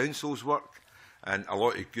how councils work, and a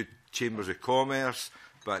lot of good chambers of commerce.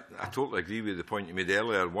 But I totally agree with the point you made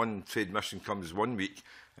earlier. One trade mission comes one week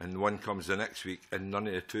and one comes the next week, and none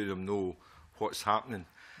of the two of them know what's happening.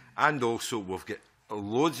 And also, we've got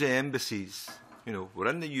loads of embassies. You know, we're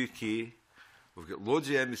in the UK. We've got loads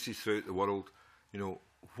of embassies throughout the world. You know,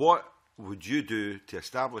 what would you do to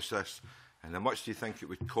establish this, and how much do you think it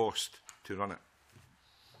would cost to run it?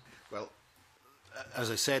 Well,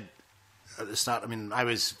 as I said at the start, I mean, I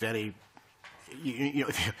was very... You know,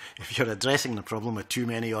 if you're addressing the problem with too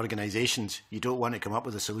many organisations, you don't want to come up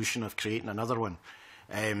with a solution of creating another one.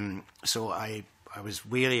 So I was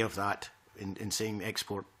wary of that in saying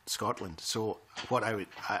Export Scotland. So what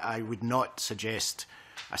I would not suggest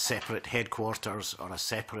a separate headquarters or a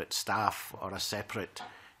separate staff or a separate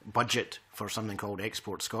budget for something called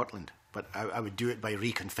Export Scotland. But I would do it by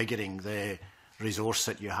reconfiguring the resource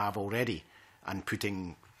that you have already and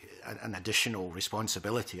putting an additional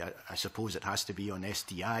responsibility. I suppose it has to be on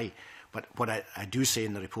SDI. But what I do say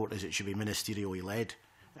in the report is it should be ministerially led.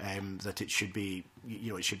 That it should be, you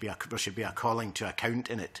know, there should be a calling to account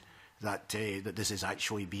in it that that this is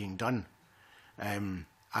actually being done,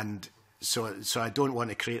 and so I don't want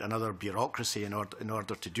to create another bureaucracy in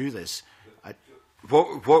order to do this.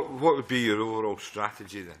 What would be your overall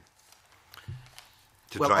strategy then?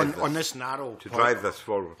 On this narrow to point, drive this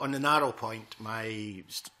forward. On the narrow point, my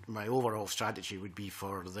overall strategy would be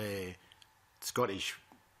for the Scottish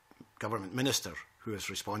Government Minister, who is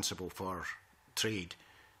responsible for trade,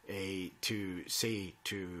 to say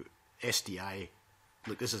to SDI,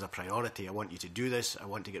 look, this is a priority, I want you to do this, I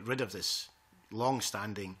want to get rid of this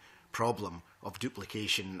long-standing problem of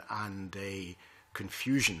duplication and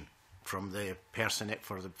confusion from the person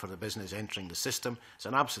for the business entering the system. It's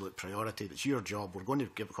an absolute priority. It's your job. We're going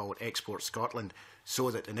to call it Export Scotland, so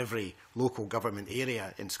that in every local government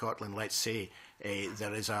area in Scotland, let's say,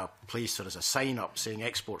 there is a place, there is a sign up saying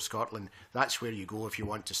Export Scotland. That's where you go if you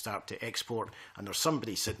want to start to export, and there's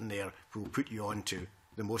somebody sitting there who will put you on to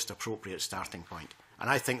the most appropriate starting point. And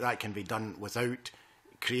I think that can be done without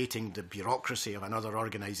creating the bureaucracy of another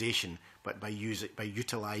organisation, but by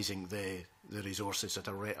utilising the resources that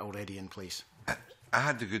are already in place. I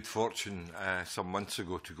had the good fortune some months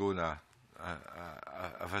ago to go on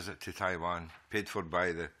a visit to Taiwan, paid for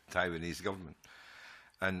by the Taiwanese government,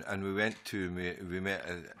 and we met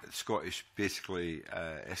a Scottish, basically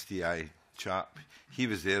SDI chap. He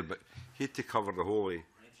was there, but he had to cover the whole.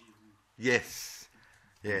 Yes,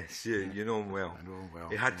 you know him well. I know him well.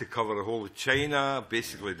 He had to cover the whole of China,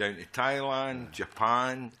 basically down to Thailand,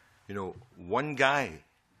 Japan. You know, one guy.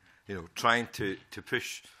 You know, trying to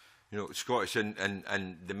push, you know, Scottish,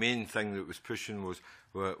 and the main thing that was pushing was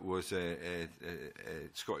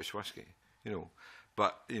Scottish whisky, you know,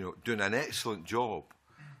 but, you know, doing an excellent job,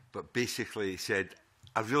 but basically said,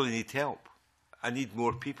 I really need help, I need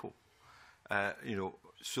more people, you know,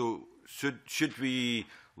 so should we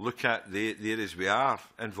look at the areas we are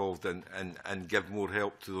involved in and give more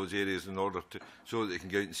help to those areas in order to, so that they can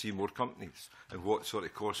go out and see more companies, and what sort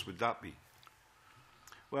of cost would that be?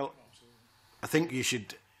 Well, I think you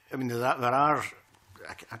should. I mean, there are.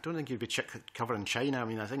 I don't think you'd be covering China. I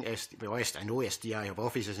mean, I think I know SDI have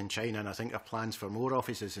offices in China, and I think there are plans for more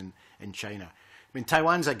offices in China. I mean,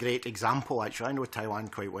 Taiwan's a great example. Actually, I know Taiwan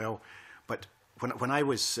quite well. But when I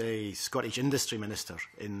was a Scottish Industry Minister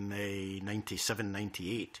in 97,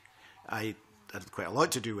 98, I had quite a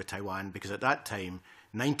lot to do with Taiwan, because at that time,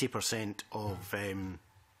 90% of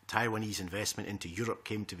Taiwanese investment into Europe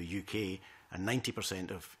came to the UK, and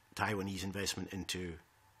 90% of Taiwanese investment into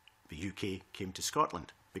the UK came to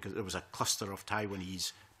Scotland, because there was a cluster of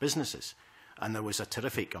Taiwanese businesses. And there was a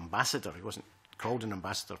terrific ambassador. He wasn't called an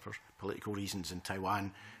ambassador for political reasons in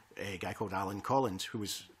Taiwan, a guy called Alan Collins, who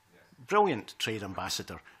was a brilliant trade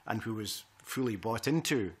ambassador and who was fully bought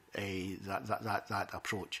into that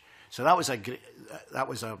approach. So that was a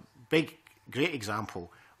great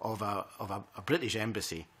example of a British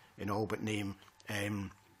embassy in all but name,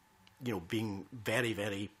 you know, being very,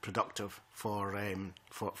 very productive for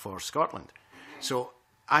Scotland. So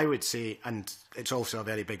I would say, and it's also a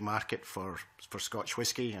very big market for Scotch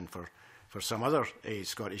whisky and for some other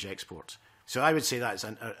Scottish exports. So I would say that's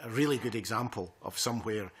a really good example of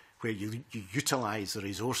somewhere where you utilise the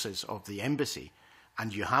resources of the embassy,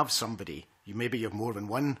 and you have somebody. Maybe you have more than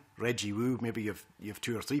one Reggie Wu. Maybe you have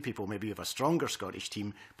 2 or 3 people. Maybe you have a stronger Scottish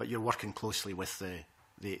team, but you're working closely with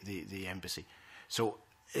the embassy. So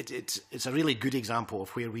it's a really good example of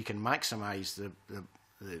where we can maximise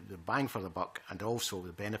the bang for the buck, and also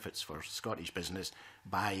the benefits for Scottish business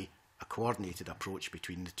by a coordinated approach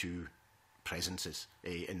between the two presences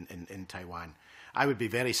in Taiwan. I would be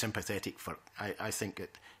very sympathetic for. I think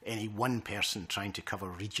that any one person trying to cover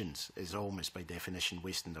regions is almost by definition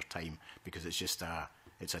wasting their time, because it's just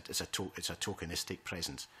it's a tokenistic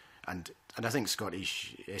presence. And I think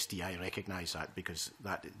Scottish SDI recognise that, because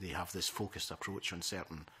that they have this focused approach on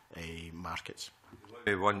certain markets.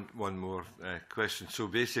 One more question. So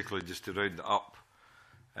basically, just to round it up,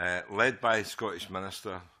 led by Scottish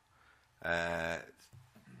Minister,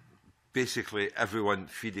 basically everyone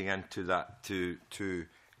feeding into that to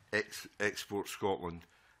Export Scotland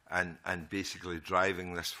and basically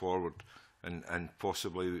driving this forward, and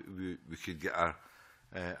possibly we could get a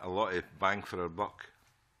lot of bang for our buck.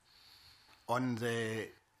 On the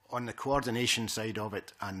coordination side of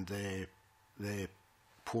it and the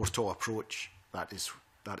portal approach, that is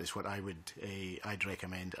what I'd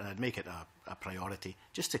recommend, and I'd make it a priority,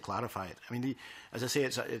 just to clarify it. I mean, as I say,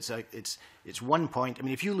 it's one point. I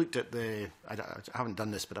mean, if you looked at I haven't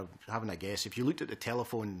done this, but I'm having a guess. If you looked at the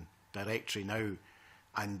telephone directory now,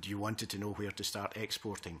 and you wanted to know where to start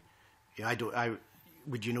exporting,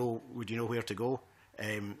 would you know where to go?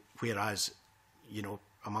 Whereas,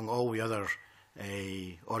 among all the other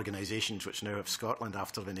organisations which now have Scotland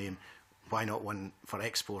after the name, why not one for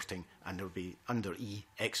exporting? And there will be under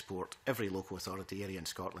export, every local authority area in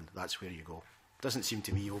Scotland, that's where you go. Doesn't seem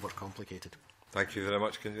to be overcomplicated. Thank you very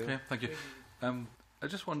much, Convener. Yeah, thank you. I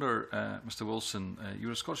just wonder, Mr Wilson, you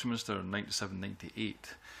were a Scottish Minister in 97-98,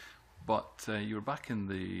 but you were back in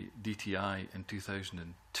the DTI in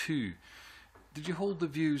 2002. Did you hold the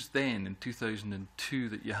views then in 2002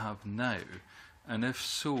 that you have now? And if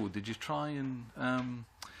so, did you try and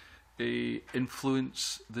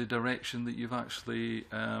influence the direction that you've actually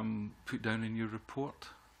put down in your report?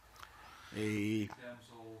 In terms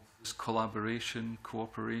of this collaboration,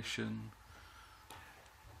 cooperation?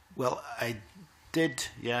 Well, I did.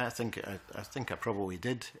 Yeah, I think I probably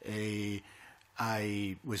did.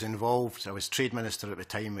 I was involved. I was Trade Minister at the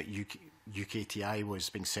time that UKTI was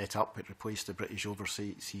being set up. It replaced the British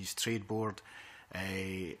Overseas Trade Board.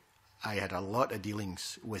 I had a lot of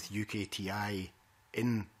dealings with UKTI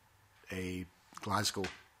in Glasgow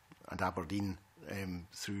and Aberdeen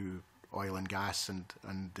through oil and gas and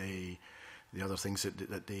the other things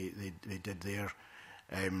that they did there.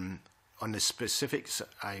 On the specifics,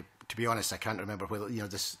 to be honest, I can't remember whether the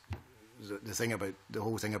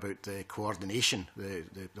whole thing about the coordination,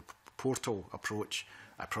 the portal approach.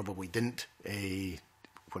 I probably didn't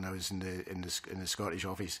when I was in the Scottish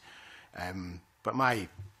office, but my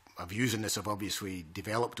views on this have obviously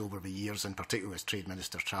developed over the years, in particular as Trade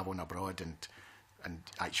Minister travelling abroad and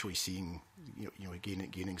actually seeing,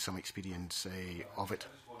 gaining some experience of it.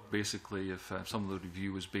 Basically, if some of the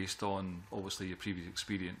review was based on obviously your previous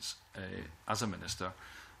experience as a minister,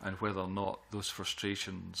 and whether or not those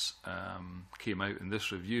frustrations came out in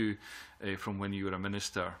this review from when you were a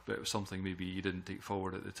minister, but it was something maybe you didn't take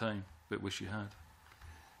forward at the time, but wish you had.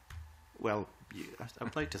 Well, I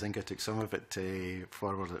would like to think I took some of it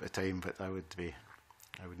forward at the time, but I would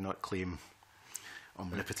not claim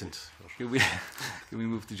omnipotence. Can we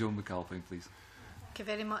move to Joan McAlpine, please? Thank you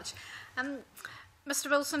very much.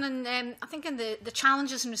 Mr Wilson, and I think in the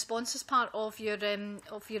challenges and responses part of your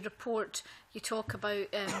report, you talk about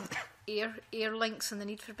air links and the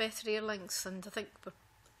need for better air links, and I think we're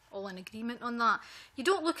all in agreement on that. You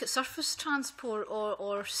don't look at surface transport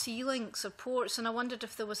or sea links or ports, and I wondered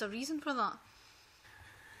if there was a reason for that.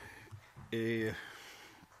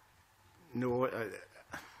 No, it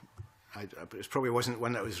probably wasn't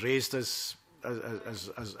one that was raised as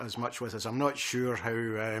much with us. I'm not sure how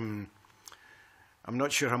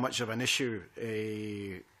much of an issue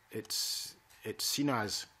it's seen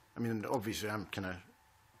as. I mean, obviously, I'm kind of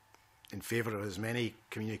in favour of as many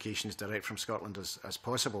communications direct from Scotland as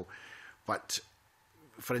possible. But,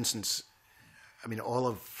 for instance, I mean,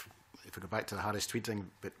 if we go back to the Harris Tweed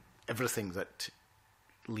thing, but everything that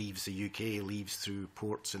leaves the UK leaves through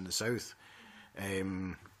ports in the south.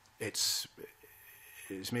 It's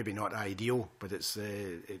maybe not ideal, but it's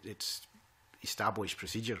established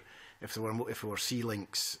procedure. If there were sea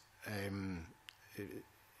links,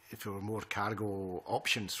 if there were more cargo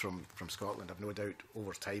options from Scotland, I've no doubt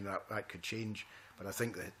over time that could change. But I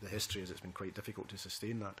think the history is it's been quite difficult to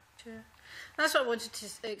sustain that. Sure. That's what I wanted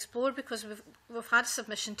to explore, because we've had a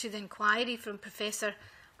submission to the inquiry from Professor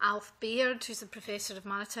Alf Baird, who's a Professor of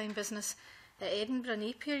Maritime Business at Edinburgh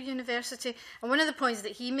Napier University. And one of the points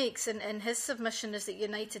that he makes in his submission is that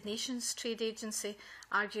United Nations Trade Agency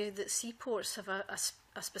argue that seaports have a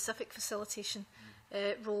specific facilitation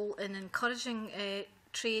role in encouraging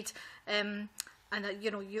trade. And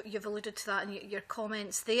you've alluded to that in your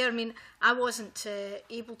comments there. I mean, I wasn't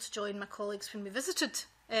able to join my colleagues when we visited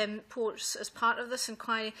ports as part of this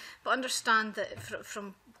inquiry, but understand that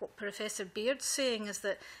from what Professor Baird's saying is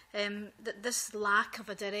that that this lack of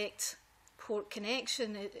a direct port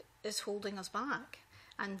connection is holding us back,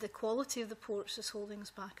 and the quality of the ports is holding us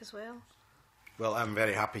back as well. Well, I'm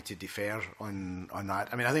very happy to defer on that.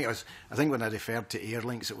 I mean, I think when I referred to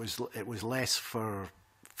Airlinks, it was less for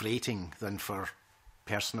freighting than for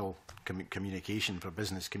personal communication, for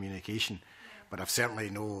business communication. But I've certainly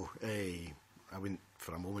I wouldn't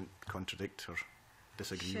for a moment contradict or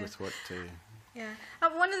disagree with what. Yeah,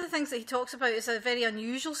 one of the things that he talks about is a very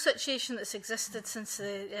unusual situation that's existed since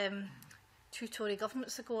the 2 Tory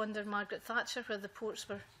governments ago under Margaret Thatcher, where the ports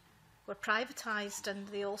were privatised, and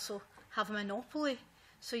they also have a monopoly.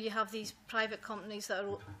 So you have these private companies that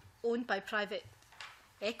are owned by private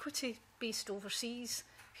equity based overseas,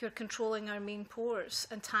 who are controlling our main ports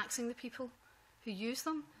and taxing the people who use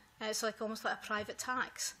them. It's like almost like a private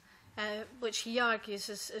tax, which he argues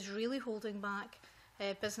is really holding back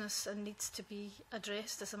business and needs to be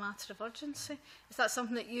addressed as a matter of urgency. Is that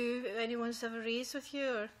something that anyone's ever raised with you?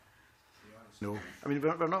 Or? No, I mean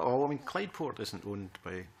we're not all. I mean Clydeport isn't owned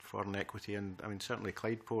by foreign equity, and I mean certainly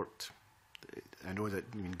Clydeport. I know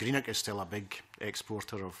that Greenock is still a big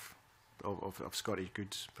exporter of Scottish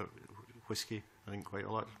goods, but whisky, I think quite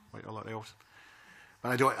a lot else.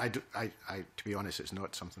 But to be honest, it's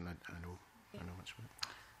not something that I know much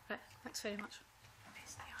about. Right, thanks very much.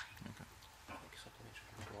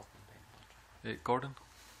 Gordon?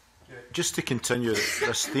 Just to continue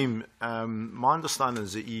this theme, my understanding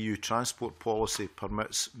is that EU transport policy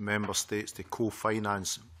permits member states to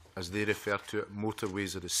co-finance, as they refer to it,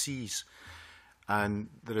 motorways of the seas. And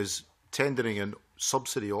there is tendering and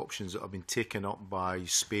subsidy options that have been taken up by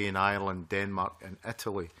Spain, Ireland, Denmark and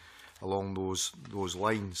Italy along those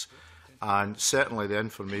lines. And certainly the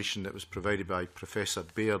information that was provided by Professor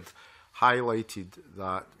Baird highlighted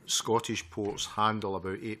that Scottish ports handle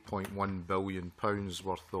about £8.1 billion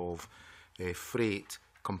worth of freight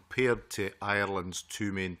compared to Ireland's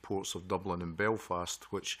 2 main ports of Dublin and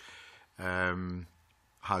Belfast, which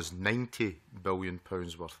has £90 billion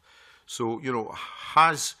worth. So,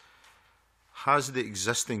 has the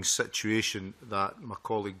existing situation that my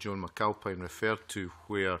colleague Joan McAlpine referred to,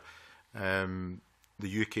 where the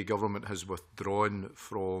UK government has withdrawn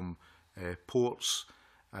from ports,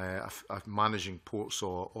 managing ports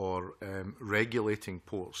or regulating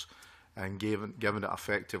ports, and given it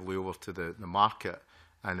effectively over to the market,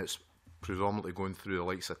 and it's predominantly going through the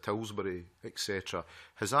likes of Tilbury, etc.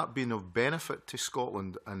 Has that been of benefit to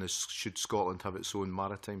Scotland, and should Scotland have its own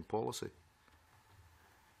maritime policy?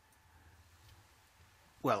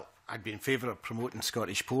 Well, I'd be in favour of promoting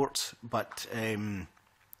Scottish ports, but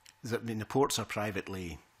the ports are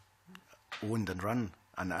privately owned and run,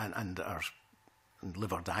 and are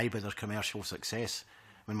live or die by their commercial success.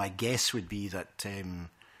 I mean, my guess would be that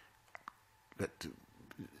that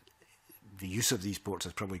the use of these ports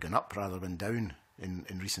has probably gone up rather than down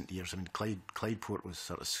in recent years. I mean, Clydeport was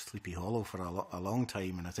sort of Sleepy Hollow for a long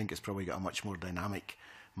time, and I think it's probably got a much more dynamic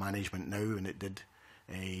management now than it did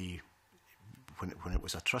when it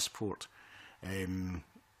was a trust port.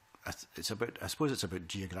 I suppose it's about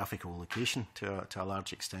geographical location to a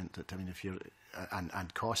large extent. That, I mean, if you're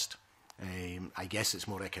and cost. I guess it's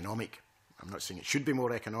more economic. I'm not saying it should be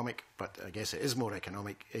more economic, but I guess it is more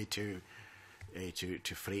economic to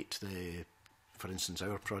freight for instance,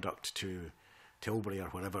 our product to Tilbury or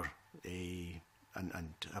wherever,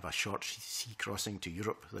 and have a short sea crossing to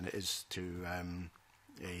Europe than it is to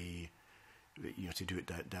to do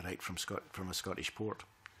it direct from a Scottish port.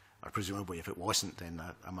 Or presumably, if it wasn't, then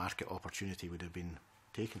a market opportunity would have been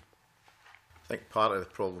taken. I think part of the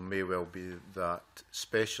problem may well be that,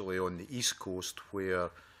 especially on the east coast, where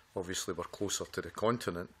obviously we're closer to the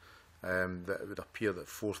continent, that it would appear that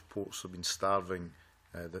Forth ports have been starving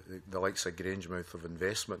the likes of Grangemouth of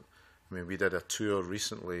investment. I mean, we did a tour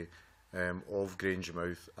recently of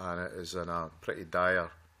Grangemouth, and it is in a pretty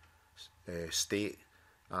dire state.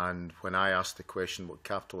 And when I asked the question what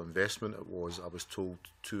capital investment it was, I was told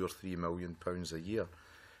 £2 or £3 million a year,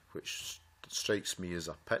 which strikes me as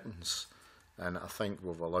a pittance. And I think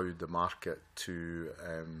we've allowed the market to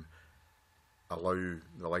allow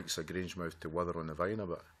the likes of Grangemouth to wither on the vine a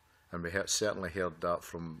bit. And we certainly heard that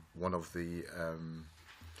from one of the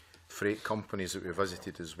freight companies that we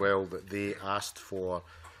visited as well, that they asked for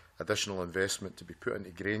additional investment to be put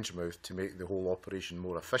into Grangemouth to make the whole operation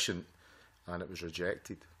more efficient, and it was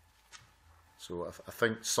rejected. So I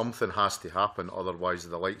think something has to happen, otherwise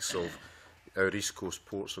the likes of our East Coast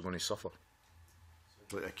ports are going to suffer.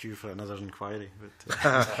 Like a queue for another inquiry. But,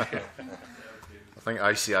 I think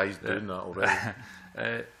ICI is doing that already.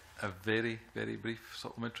 A very, very brief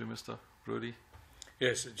supplementary, Mr. Brody.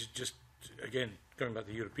 Yes, just again, going back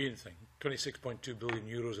to the European thing, 26.2 billion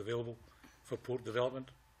euros available for port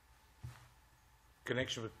development.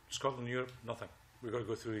 connection with Scotland and Europe? Nothing. We've got to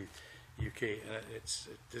go through the UK, and it's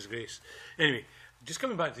a disgrace. Anyway, just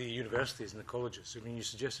coming back to the universities and the colleges, I mean, you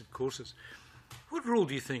suggested courses. What role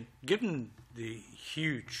do you think, given the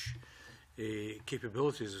huge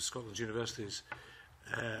capabilities of Scotland's universities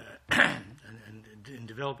and in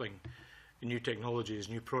developing new technologies,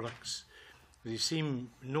 new products, they seem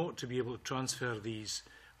not to be able to transfer these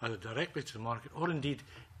either directly to the market or indeed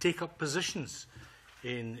take up positions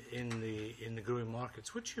in the growing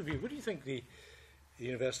markets? What's your view? What do you think the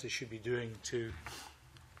university should be doing to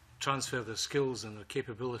transfer their skills and their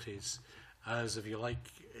capabilities as, if you like,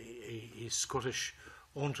 a Scottish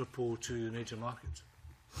entrepot to the major markets?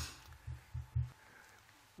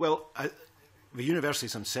 Well, the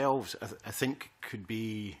universities themselves, I think, could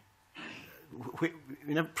be...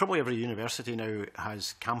 probably every university now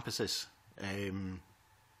has campuses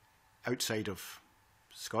outside of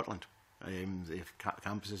Scotland. They have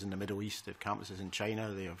campuses in the Middle East, they have campuses in China,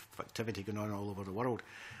 they have activity going on all over the world.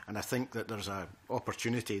 And I think that there's an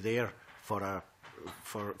opportunity there for a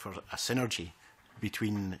synergy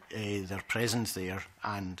between their presence there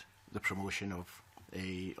and the promotion of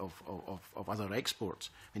other exports.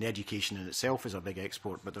 I mean, education in itself is a big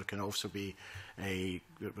export, but there can also be a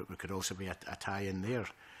tie-in there.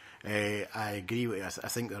 I agree with. I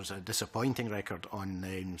think there's a disappointing record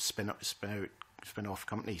on spin-off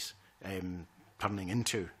companies turning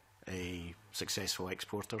into successful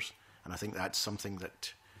exporters, and I think that's something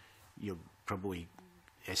that probably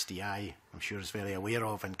SDI, I'm sure, is very aware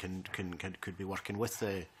of, and could be working with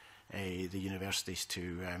the universities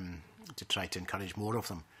to try to encourage more of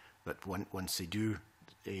them. But once they do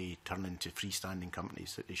turn into freestanding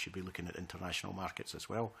companies, that they should be looking at international markets as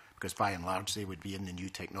well, because by and large they would be in the new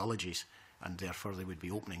technologies, and therefore they would be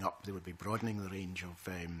opening up, they would be broadening the range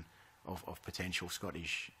of potential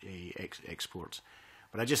Scottish exports.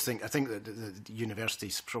 But I think that the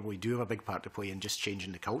universities probably do have a big part to play in just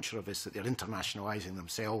changing the culture of this, that they're internationalising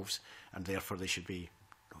themselves, and therefore they should be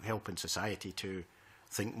helping society to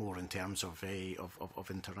think more in terms of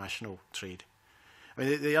international trade. I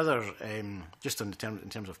mean, the other, just in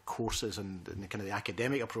terms of courses and the kind of the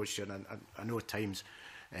academic approach to it, and I know at times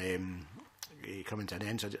coming to an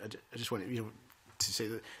end, so I just want to say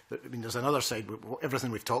that I mean, there's another side.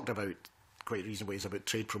 Everything we've talked about quite reasonably is about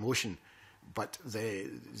trade promotion, but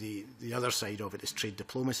the other side of it is trade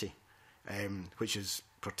diplomacy, which is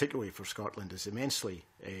particularly for Scotland is immensely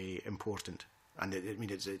important. And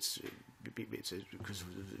it's because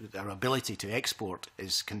our ability to export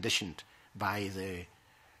is conditioned by the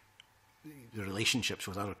relationships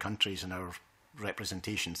with other countries and our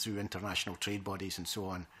representation through international trade bodies and so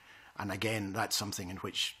on. And again, that's something in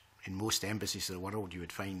which in most embassies of the world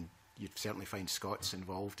you'd certainly find Scots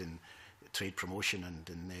involved in trade promotion and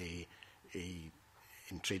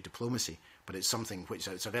in trade diplomacy. But it's something which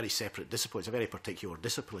it's a very separate discipline. It's a very particular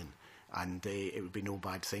discipline, and it would be no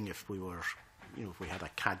bad thing if we were. If we had a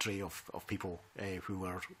cadre of people who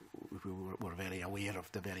were very aware of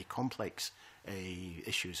the very complex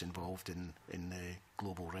issues involved in the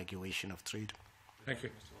global regulation of trade. Thank you,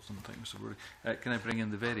 Mr. Wilson. Thank you, Mr. Bury. Can I bring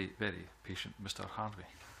in the very, very patient Mr. Harvey?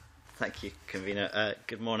 Thank you, Convener.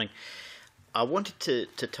 Good morning. I wanted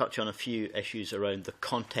to touch on a few issues around the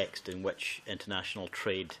context in which international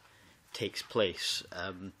trade takes place.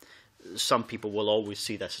 Some people will always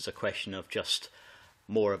see this as a question of just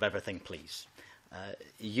more of everything, please.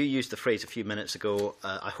 You used the phrase a few minutes ago,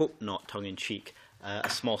 I hope not tongue-in-cheek, a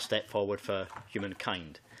small step forward for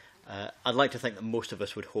humankind. I'd like to think that most of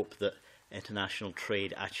us would hope that international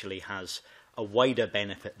trade actually has a wider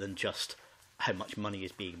benefit than just how much money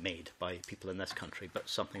is being made by people in this country, but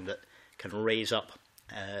something that can raise up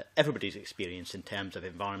everybody's experience in terms of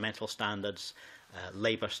environmental standards,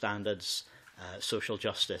 labour standards, social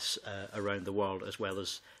justice around the world, as well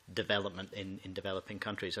as development in developing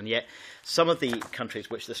countries. And yet some of the countries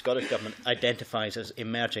which the Scottish Government identifies as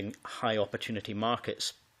emerging high opportunity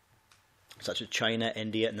markets, such as China,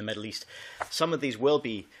 India and the Middle East, some of these will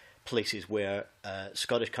be places where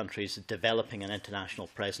Scottish countries developing an international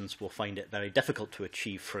presence will find it very difficult to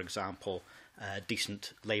achieve, for example,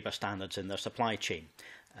 decent labour standards in their supply chain,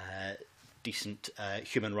 decent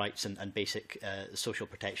human rights and basic social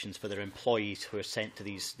protections for their employees who are sent to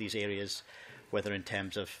these areas, whether in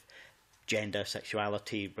terms of gender,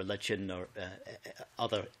 sexuality, religion or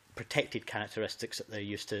other protected characteristics that they're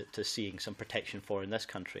used to seeing some protection for in this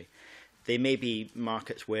country. They may be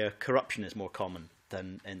markets where corruption is more common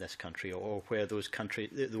than in this country, or where those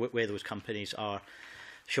companies are,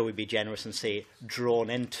 shall we be generous and say, drawn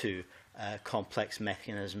into complex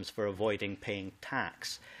mechanisms for avoiding paying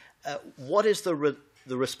tax. What is the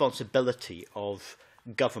responsibility of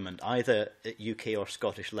government, either at UK or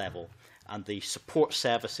Scottish level, and the support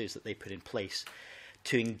services that they put in place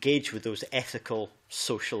to engage with those ethical,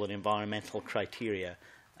 social and environmental criteria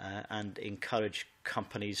and encourage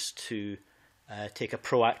companies to take a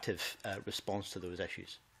proactive response to those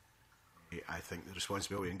issues? I think the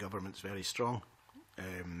responsibility in government is very strong,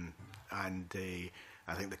 and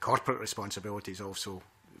I think the corporate responsibility is also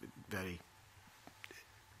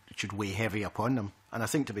should weigh heavy upon them, and I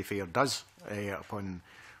think, to be fair, does upon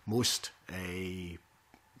most,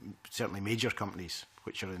 certainly major companies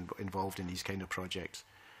which are involved in these kind of projects.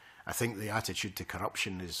 I think the attitude to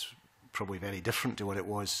corruption is probably very different to what it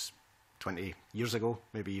was 20 years ago,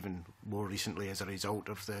 maybe even more recently as a result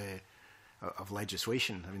of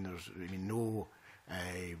legislation. I mean, there's no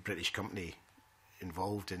British company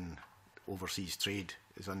involved in overseas trade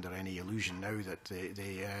is under any illusion now that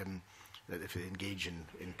that if they engage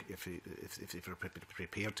if they're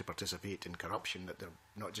prepared to participate in corruption, that they're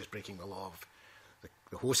not just breaking the law of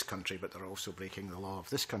the host country, but they're also breaking the law of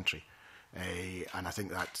this country. And I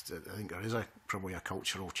think there is probably a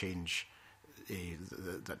cultural change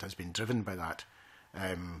that has been driven by that.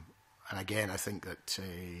 And again, I think that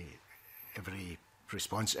every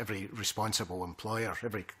responsible employer,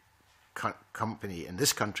 every company in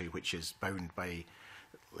this country which is bound by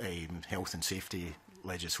health and safety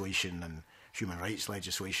legislation and human rights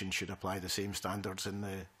legislation should apply the same standards in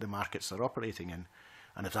the markets they're operating in.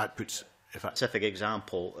 And if that puts... Specific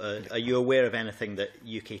example, are you aware of anything that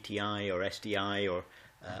UKTI or SDI or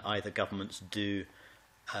either governments do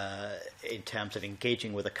in terms of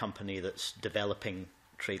engaging with a company that's developing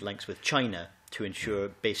trade links with China to ensure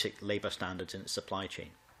basic labour standards in its supply chain?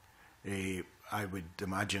 I would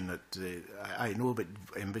imagine that I know that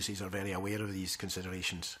embassies are very aware of these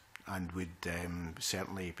considerations and would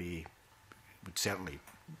certainly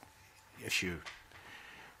issue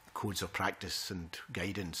codes of practice and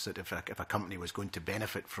guidance that if a company was going to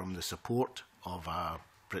benefit from the support of a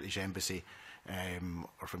British embassy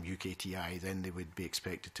or from UKTI, then they would be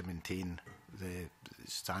expected to maintain the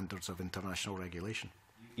standards of international regulation.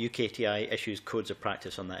 UKTI issues codes of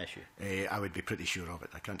practice on that issue? I would be pretty sure of it.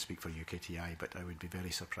 I can't speak for UKTI, but I would be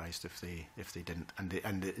very surprised if they didn't. And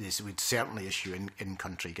this would certainly issue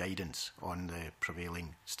in-country guidance on the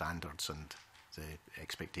prevailing standards and the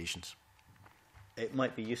expectations. It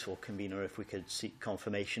might be useful, Convener, if we could seek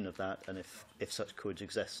confirmation of that, and if such codes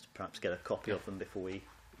exist, perhaps get a copy of them before we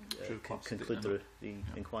conclude the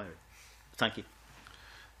inquiry. Thank you.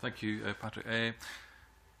 Thank you, Patrick.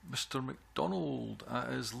 Mr MacDonald,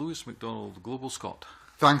 is Lewis MacDonald, Global Scot.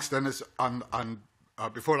 Thanks, Dennis. And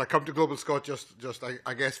before I come to Global Scot,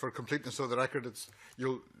 I guess for completeness of the record,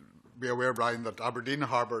 you'll be aware, Brian, that Aberdeen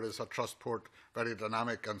Harbour is a trust port, very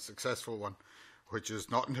dynamic and successful one, which is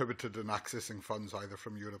not inhibited in accessing funds either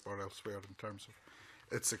from Europe or elsewhere in terms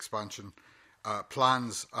of its expansion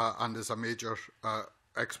plans and is a major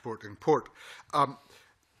exporting port.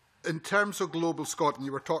 In terms of Global Scotland,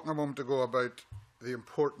 you were talking a moment ago about the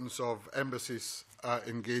importance of embassies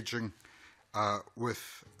engaging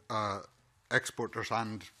with exporters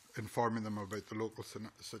and informing them about the local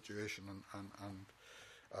situation and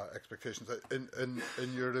expectations.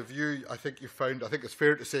 In your review, I think it's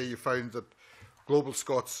fair to say you found that Global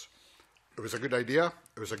Scots, it was a good idea,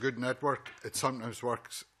 it was a good network, it sometimes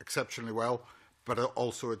works exceptionally well, but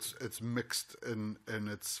also it's mixed in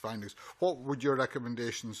its findings. What would your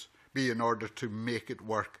recommendations be in order to make it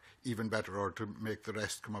work even better, or to make the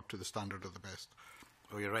rest come up to the standard of the best?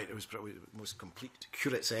 Oh, you're right. It was probably the most complete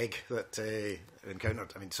curate's egg that I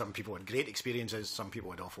encountered. I mean, some people had great experiences, some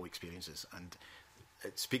people had awful experiences, and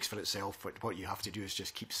it speaks for itself. But what you have to do is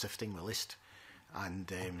just keep sifting the list,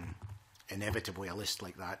 and inevitably a list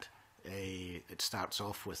like that, it starts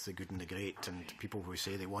off with the good and the great, and people who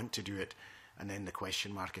say they want to do it, and then the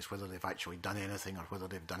question mark is whether they've actually done anything or whether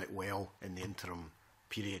they've done it well in the interim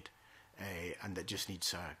period, and it just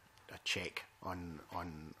needs a check on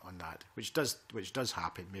that, which does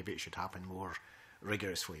happen. Maybe it should happen more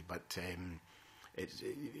rigorously, but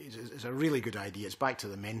it's a really good idea. It's back to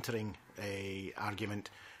the mentoring argument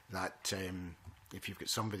that if you've got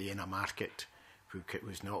somebody in a market who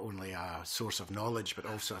was not only a source of knowledge but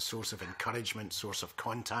also a source of encouragement, source of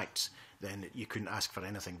contacts, then you couldn't ask for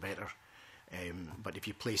anything better. But if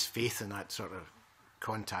you place faith in that sort of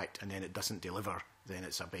contact and then it doesn't deliver, then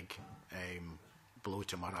it's a big blow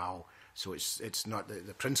to morale. So it's not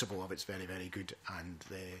the principle of it's very, very good, and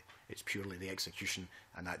it's purely the execution,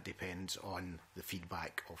 and that depends on the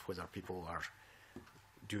feedback of whether people are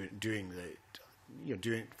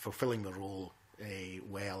fulfilling the role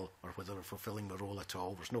well, or whether they're fulfilling the role at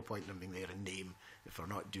all. There's no point in them being there in name if they're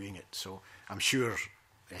not doing it. So I'm sure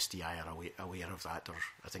SDI are aware of that, or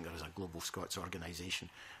I think there is a Global Scots organisation,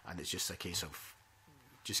 and it's just a case of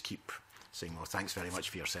just keep saying, well, thanks very much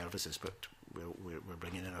for your services, but we're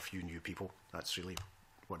bringing in a few new people. That's really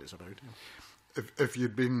what it's about. If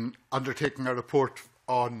you'd been undertaking a report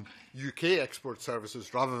on UK export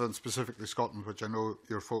services rather than specifically Scotland, which I know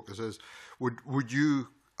your focus is, would you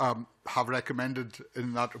have recommended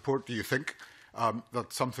in that report, do you think,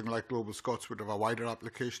 that something like Global Scots would have a wider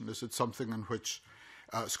application? Is it something in which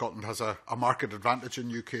Scotland has a market advantage in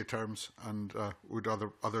UK terms, and would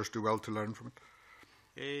others do well to learn from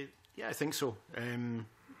it? Yeah, I think so.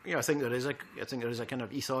 I think there is a kind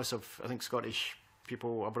of ethos of, I think Scottish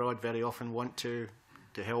people abroad very often want to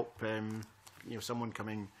help. Someone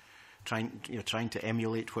coming, trying to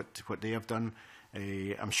emulate what they have done.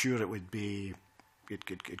 I'm sure it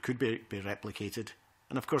could be replicated.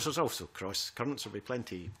 And of course, there's also cross currents. There'll be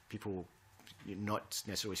plenty of people, not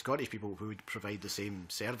necessarily Scottish people, who would provide the same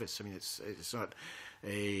service. I mean,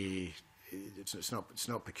 it's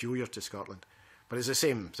not peculiar to Scotland, but it's the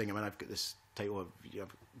same thing. I mean, I've got this title of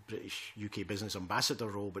British UK Business Ambassador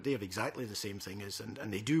role, but they have exactly the same thing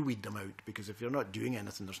and they do weed them out, because if you're not doing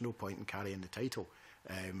anything, there's no point in carrying the title.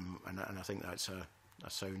 And I think that's a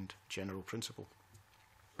sound general principle.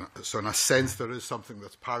 So in a sense, there is something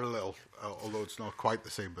that's parallel, although it's not quite the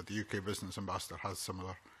same, but the UK Business Ambassador has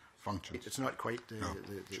similar functions. It's not quite the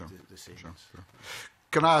same. Sure.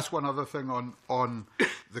 Can I ask one other thing on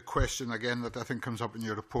the question, again, that I think comes up in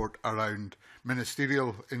your report around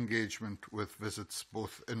ministerial engagement with visits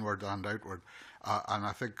both inward and outward? And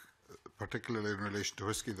I think, particularly in relation to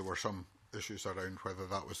whisky, there were some issues around whether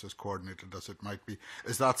that was as coordinated as it might be.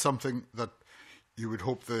 Is that something that you would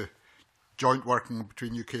hope the joint working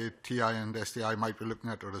between UK, TI and SDI might be looking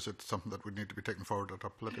at, or is it something that would need to be taken forward at a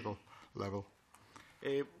political level?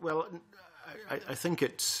 Well, I think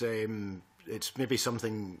it's maybe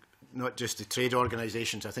something, not just the trade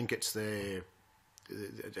organisations. I think it's at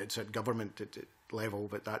government level,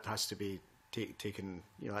 but that has to be taken.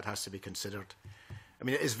 That has to be considered. I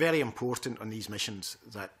mean, it is very important on these missions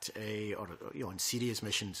that, on serious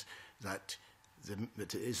missions, that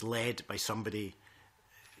it is led by somebody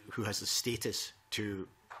who has the status to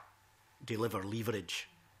deliver leverage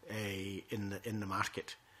in the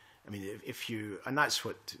market. I mean, and that's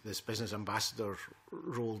what this business ambassador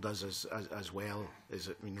role does as well.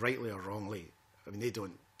 Rightly or wrongly, they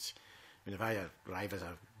don't. If I arrive as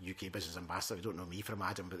a UK business ambassador, they don't know me from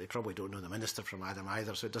Adam, but they probably don't know the minister from Adam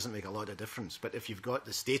either. So it doesn't make a lot of difference. But if you've got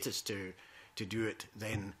the status to do it,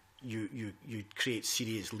 then you create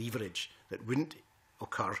serious leverage that wouldn't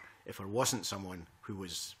occur if there wasn't someone who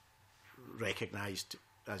was recognised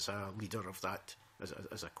as a leader of that,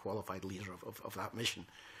 as a qualified leader of that mission.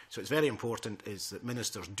 So it's very important is that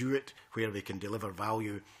ministers do it where they can deliver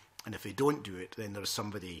value, and if they don't do it, then there's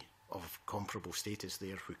somebody of comparable status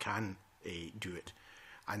there who can do it.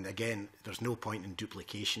 And again, there's no point in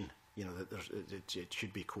duplication. It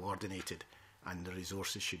should be coordinated, and the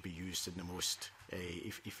resources should be used in the most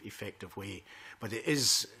effective way. But it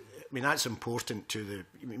is, that's important to the.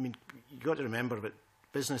 You've got to remember that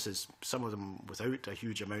businesses, some of them without a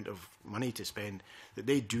huge amount of money to spend, that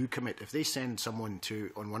they do commit. If they send someone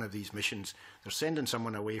on one of these missions, they're sending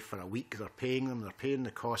someone away for a week, they're paying them, they're paying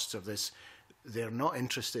the costs of this. They're not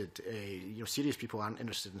interested, serious people aren't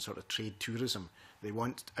interested in sort of trade tourism. They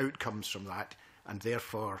want outcomes from that, and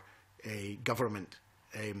therefore government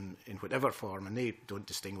in whatever form, and they don't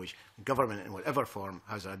distinguish, government in whatever form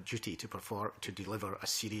has a duty to deliver a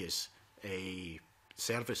serious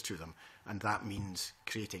service to them, and that means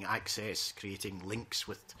creating access, creating links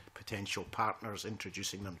with potential partners,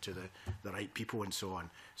 introducing them to the right people, and so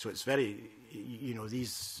on. So it's very,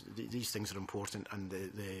 these things are important, and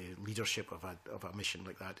the leadership of a mission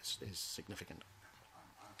like that is significant.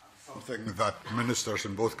 Something that ministers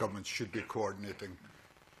in both governments should be coordinating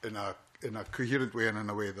in a coherent way and in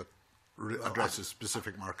a way that addresses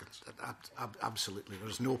specific markets. Absolutely.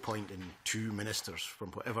 There's no point in two ministers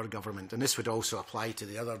from whatever government, and this would also apply to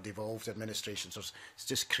the other devolved administrations. It's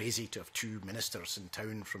just crazy to have two ministers in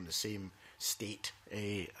town from the same state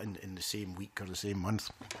in the same week or the same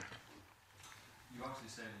month. You actually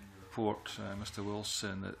said in your report, Mr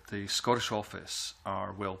Wilson, that the Scottish office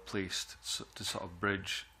are well placed to sort of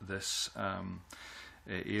bridge this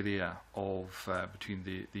area of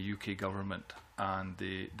between the UK government and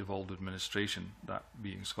the devolved administration, that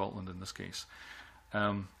being Scotland in this case.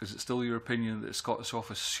 Is it still your opinion that the Scottish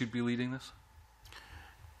office should be leading this?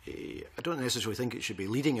 I don't necessarily think it should be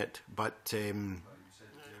leading it, but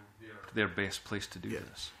they're best placed to do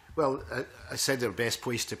this. Well, I said they're best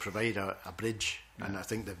placed to provide a bridge, and I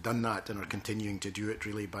think they've done that and are continuing to do it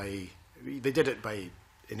really they did it by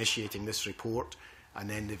initiating this report, and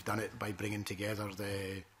then they've done it by bringing together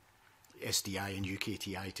the SDI and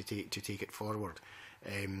UKTI to take it forward.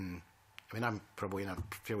 I mean, I'm probably in a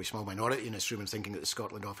fairly small minority in this room and thinking that the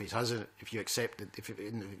Scotland office has it. If you accept that, if you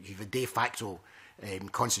have a de facto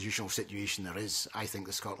constitutional situation there is, I think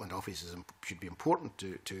the Scotland office should be important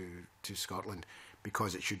to Scotland,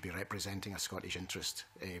 because it should be representing a Scottish interest,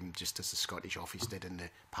 just as the Scottish office did in the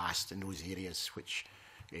past in those areas which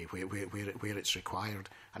where it's required.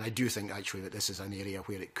 And I do think actually that this is an area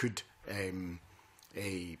where it could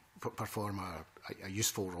perform a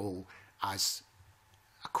useful role as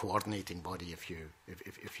a coordinating body, if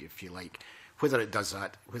you like. Whether it does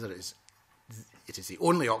that, whether it is the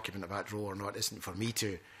only occupant of that role or not, isn't for me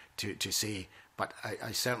to say. But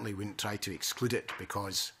I certainly wouldn't try to exclude it,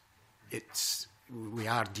 because we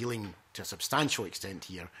are dealing to a substantial extent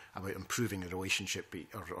here about improving the relationship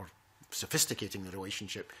or sophisticating the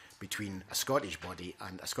relationship between a Scottish body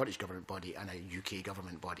and a Scottish government body and a UK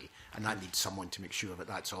government body, and that needs someone to make sure that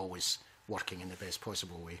that's always working in the best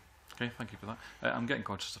possible way. Okay, thank you for that. I'm getting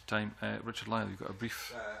conscious of time. Richard Lyle, you've got a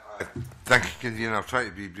brief. Thank you, Convener. I'll try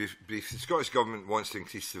to be brief. The Scottish Government wants to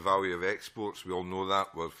increase the value of exports. We all know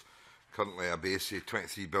that. We're currently a base of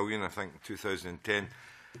 23 billion, I think, in 2010.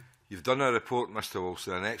 You've done a report, Mr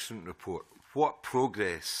Wilson, an excellent report. What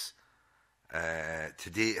progress to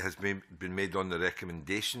date has been made on the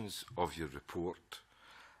recommendations of your report?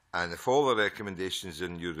 And if all the recommendations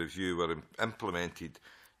in your review were implemented,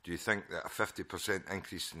 do you think that a 50%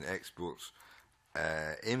 increase in exports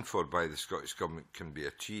aimed for by the Scottish Government can be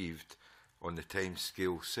achieved on the time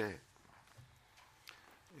scale set?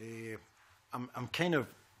 I'm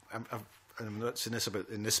not saying this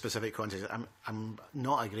in this specific context. I'm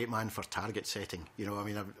not a great man for target setting. You know, I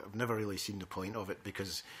mean, I've never really seen the point of it,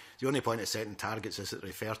 because the only point of setting targets is that they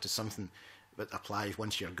refer to something that applies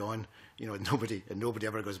once you're gone. You know, nobody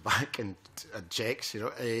ever goes back and checks. You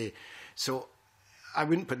know, so I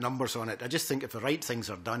wouldn't put numbers on it. I just think if the right things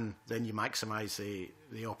are done, then you maximise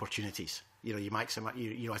the opportunities. You know, you maximise.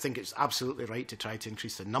 You know, I think it's absolutely right to try to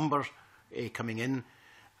increase the number coming in.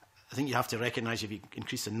 I think you have to recognise if you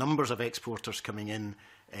increase the numbers of exporters coming in,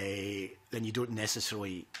 then you don't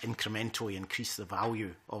necessarily incrementally increase the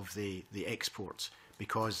value of the exports,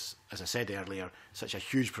 because, as I said earlier, such a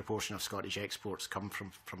huge proportion of Scottish exports come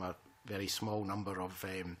from a very small number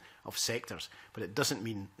of sectors. But it doesn't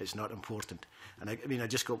mean it's not important. And I mean,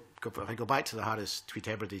 if I go back to the Harris Tweed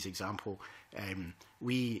Hebrides example,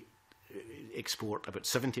 we export about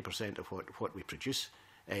 70% of what we produce.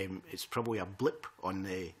 It's probably a blip on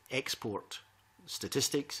the export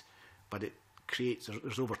statistics, but it creates.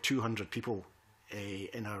 There's over 200 people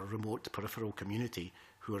in a remote peripheral community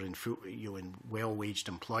who are in well-waged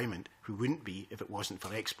employment who wouldn't be if it wasn't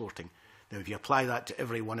for exporting. Now, if you apply that to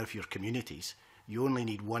every one of your communities, you only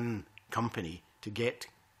need one company to get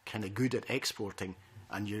kind of good at exporting,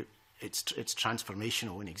 and it's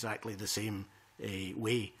transformational in exactly the same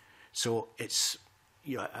way. So it's,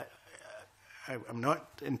 you know, I'm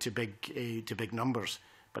not into big numbers,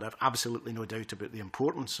 but I've absolutely no doubt about the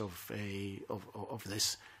importance of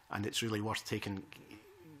this, and it's really worth taking.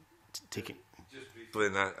 Just briefly,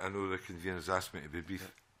 and I know the convener's asked me to be brief.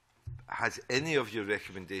 Has any of your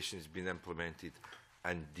recommendations been implemented,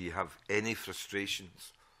 and do you have any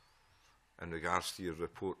frustrations in regards to your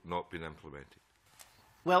report not being implemented?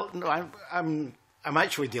 Well, no, I'm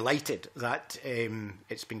actually delighted that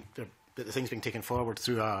that the thing's been taken forward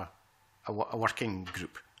through a working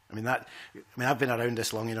group. I've been around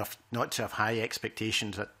this long enough not to have high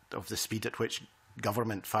expectations of the speed at which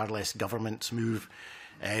far less governments move,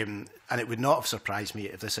 and it would not have surprised me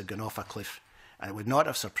if this had gone off a cliff, and it would not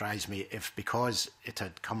have surprised me if, because it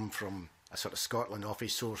had come from a sort of Scotland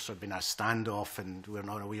office source, there had been a standoff, and we're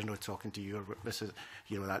not talking to you, or this is,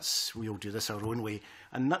 you know, we'll do this our own way,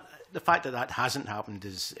 and the fact that hasn't happened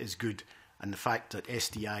is good. And the fact that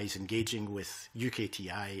SDI is engaging with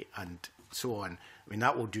UKTI and so on, I mean,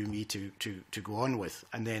 that will do me to go on with.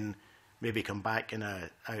 And then maybe come back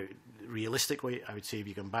realistically, I would say if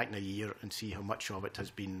you come back in a year and see how much of it has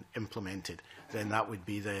been implemented, then that would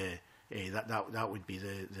be the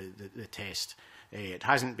test. It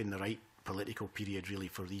hasn't been the right political period really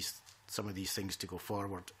for some of these things to go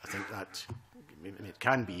forward. I think that it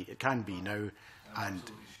can be now. And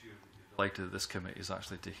delighted that this committee is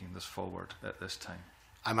actually taking this forward at this time.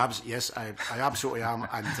 Yes, I absolutely am,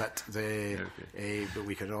 and that but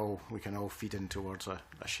we can all feed in towards a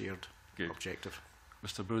shared objective.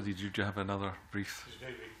 Mr. Brody, did you have another brief?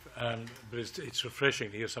 But it's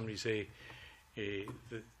refreshing to hear somebody say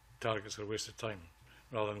that targets are a waste of time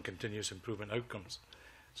rather than continuous improvement outcomes.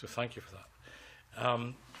 So thank you for that.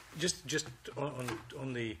 Just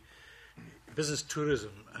on the business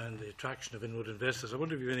tourism and the attraction of inward investors, I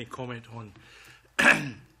wonder if you have any comment on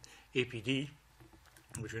APD,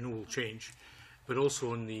 which we know will change, but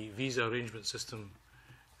also on the visa arrangement system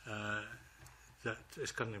that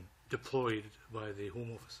is kind of deployed by the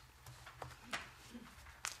Home Office.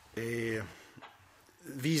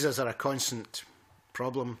 Visas are a constant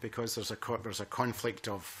problem because there's a conflict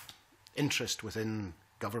of interest within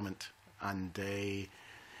government, and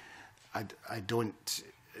I don't.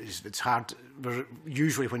 It's hard.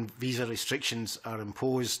 Usually, when visa restrictions are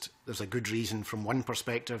imposed, there's a good reason from one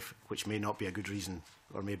perspective, which may not be a good reason,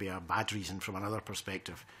 or maybe a bad reason from another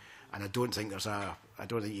perspective. And I don't think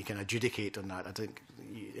you can adjudicate on that. I think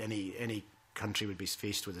any country would be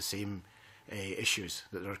faced with the same issues.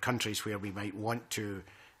 That there are countries where we might want to,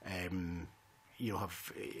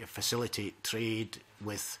 facilitate trade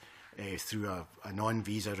with through a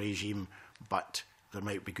non-visa regime, but there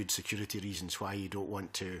might be good security reasons why you don't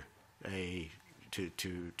want to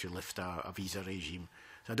lift a visa regime.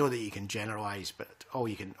 So I don't think you can generalise, but all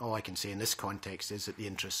I can say in this context is that the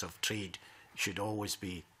interests of trade should always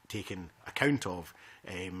be taken account of,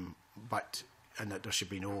 and that there should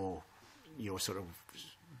be no sort of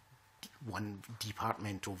one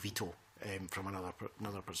departmental veto from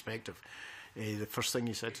another perspective. The first thing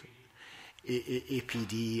you said,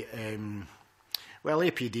 APD. Well,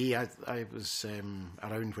 APD, I was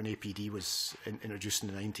around when APD was introduced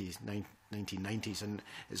in the 1990s, and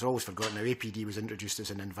it's always forgotten now APD was introduced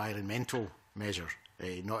as an environmental measure,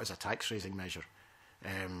 not as a tax-raising measure.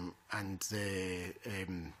 It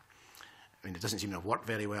doesn't seem to have worked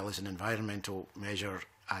very well as an environmental measure,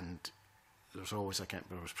 and there's always there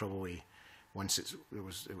was probably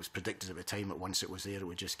it was predicted at the time that once it was there, it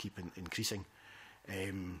would just keep increasing.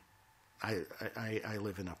 I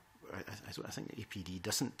live in I think the APD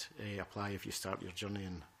doesn't apply if you start your journey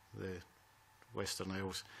in the Western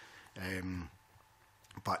Isles,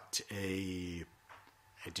 but it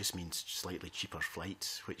just means slightly cheaper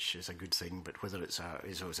flights, which is a good thing. But whether it's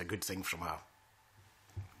a good thing from a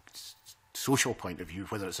social point of view,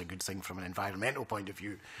 whether it's a good thing from an environmental point of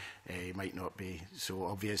view, might not be so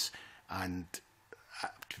obvious. And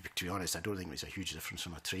to be honest, I don't think there's a huge difference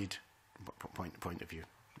from a trade point of view.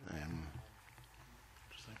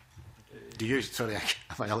 Do you? Sorry, am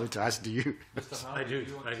I allowed to ask? Do you? Mr. Harvey, I do.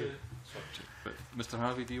 But Mr.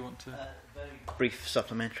 Harvey, do you want to? Very brief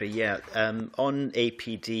supplementary. Yeah. On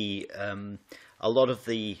APD, a lot of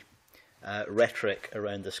the rhetoric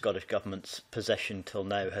around the Scottish Government's position till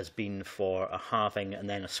now has been for a halving and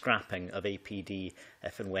then a scrapping of APD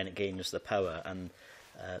if and when it gains the power. And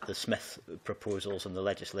the Smith proposals and the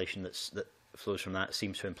legislation that flows from that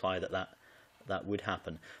seems to imply that would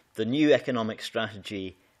happen. The new economic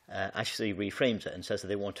strategy actually reframes it and says that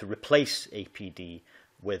they want to replace APD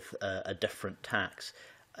with a different tax.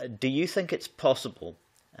 Do you think it's possible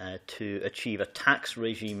to achieve a tax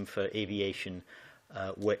regime for aviation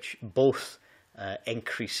which both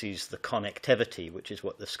increases the connectivity, which is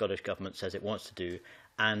what the Scottish Government says it wants to do,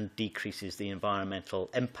 and decreases the environmental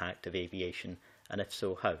impact of aviation, and if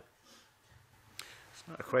so, how? It's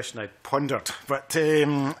not a question I pondered, but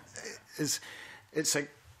it's a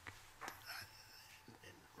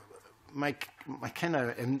my kind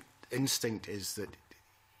of instinct is that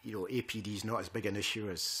APD is not as big an issue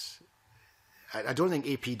as I don't think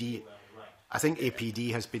APD. I think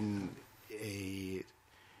APD has been it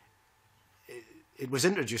was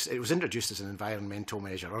introduced as an environmental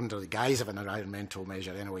measure under the guise of an environmental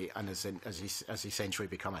measure anyway, and has essentially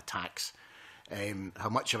become a tax. How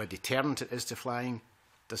much of a deterrent it is to flying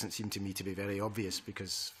doesn't seem to me to be very obvious,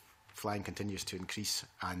 because flying continues to increase,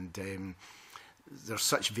 and there's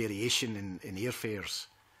such variation in airfares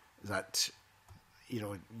that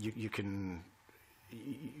you can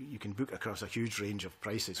book across a huge range of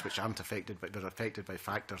prices which aren't affected, but they're affected by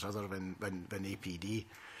factors other than APD.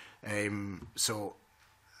 So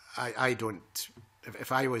I don't.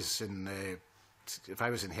 If I was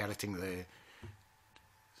inheriting the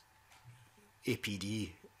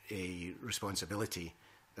APD responsibility,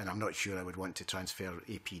 then I'm not sure I would want to transfer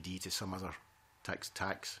APD to some other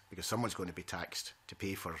tax, because someone's going to be taxed to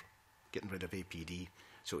pay for getting rid of APD.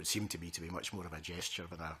 So it would seem to me to be much more of a gesture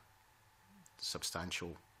than a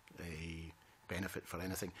substantial benefit for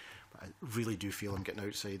anything. But I really do feel I'm getting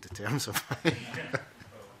outside the terms of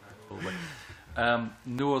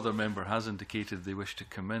no other member has indicated they wish to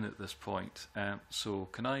come in at this point. So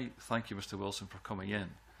can I thank you, Mr. Wilson, for coming in?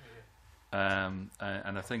 And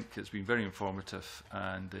I think it's been very informative,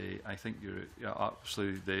 and I think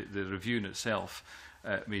absolutely the review in itself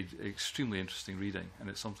made extremely interesting reading, and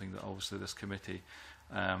it's something that obviously this committee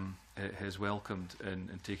has welcomed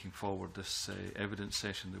in taking forward this evidence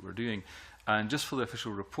session that we're doing. And just for the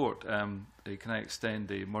official report, can I extend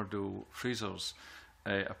Murdo Fraser's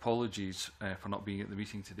apologies for not being at the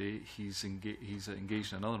meeting today. He's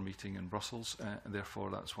engaged in another meeting in Brussels, and therefore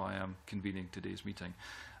that's why I'm convening today's meeting.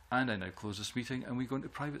 And I now close this meeting and we go into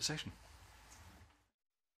private session.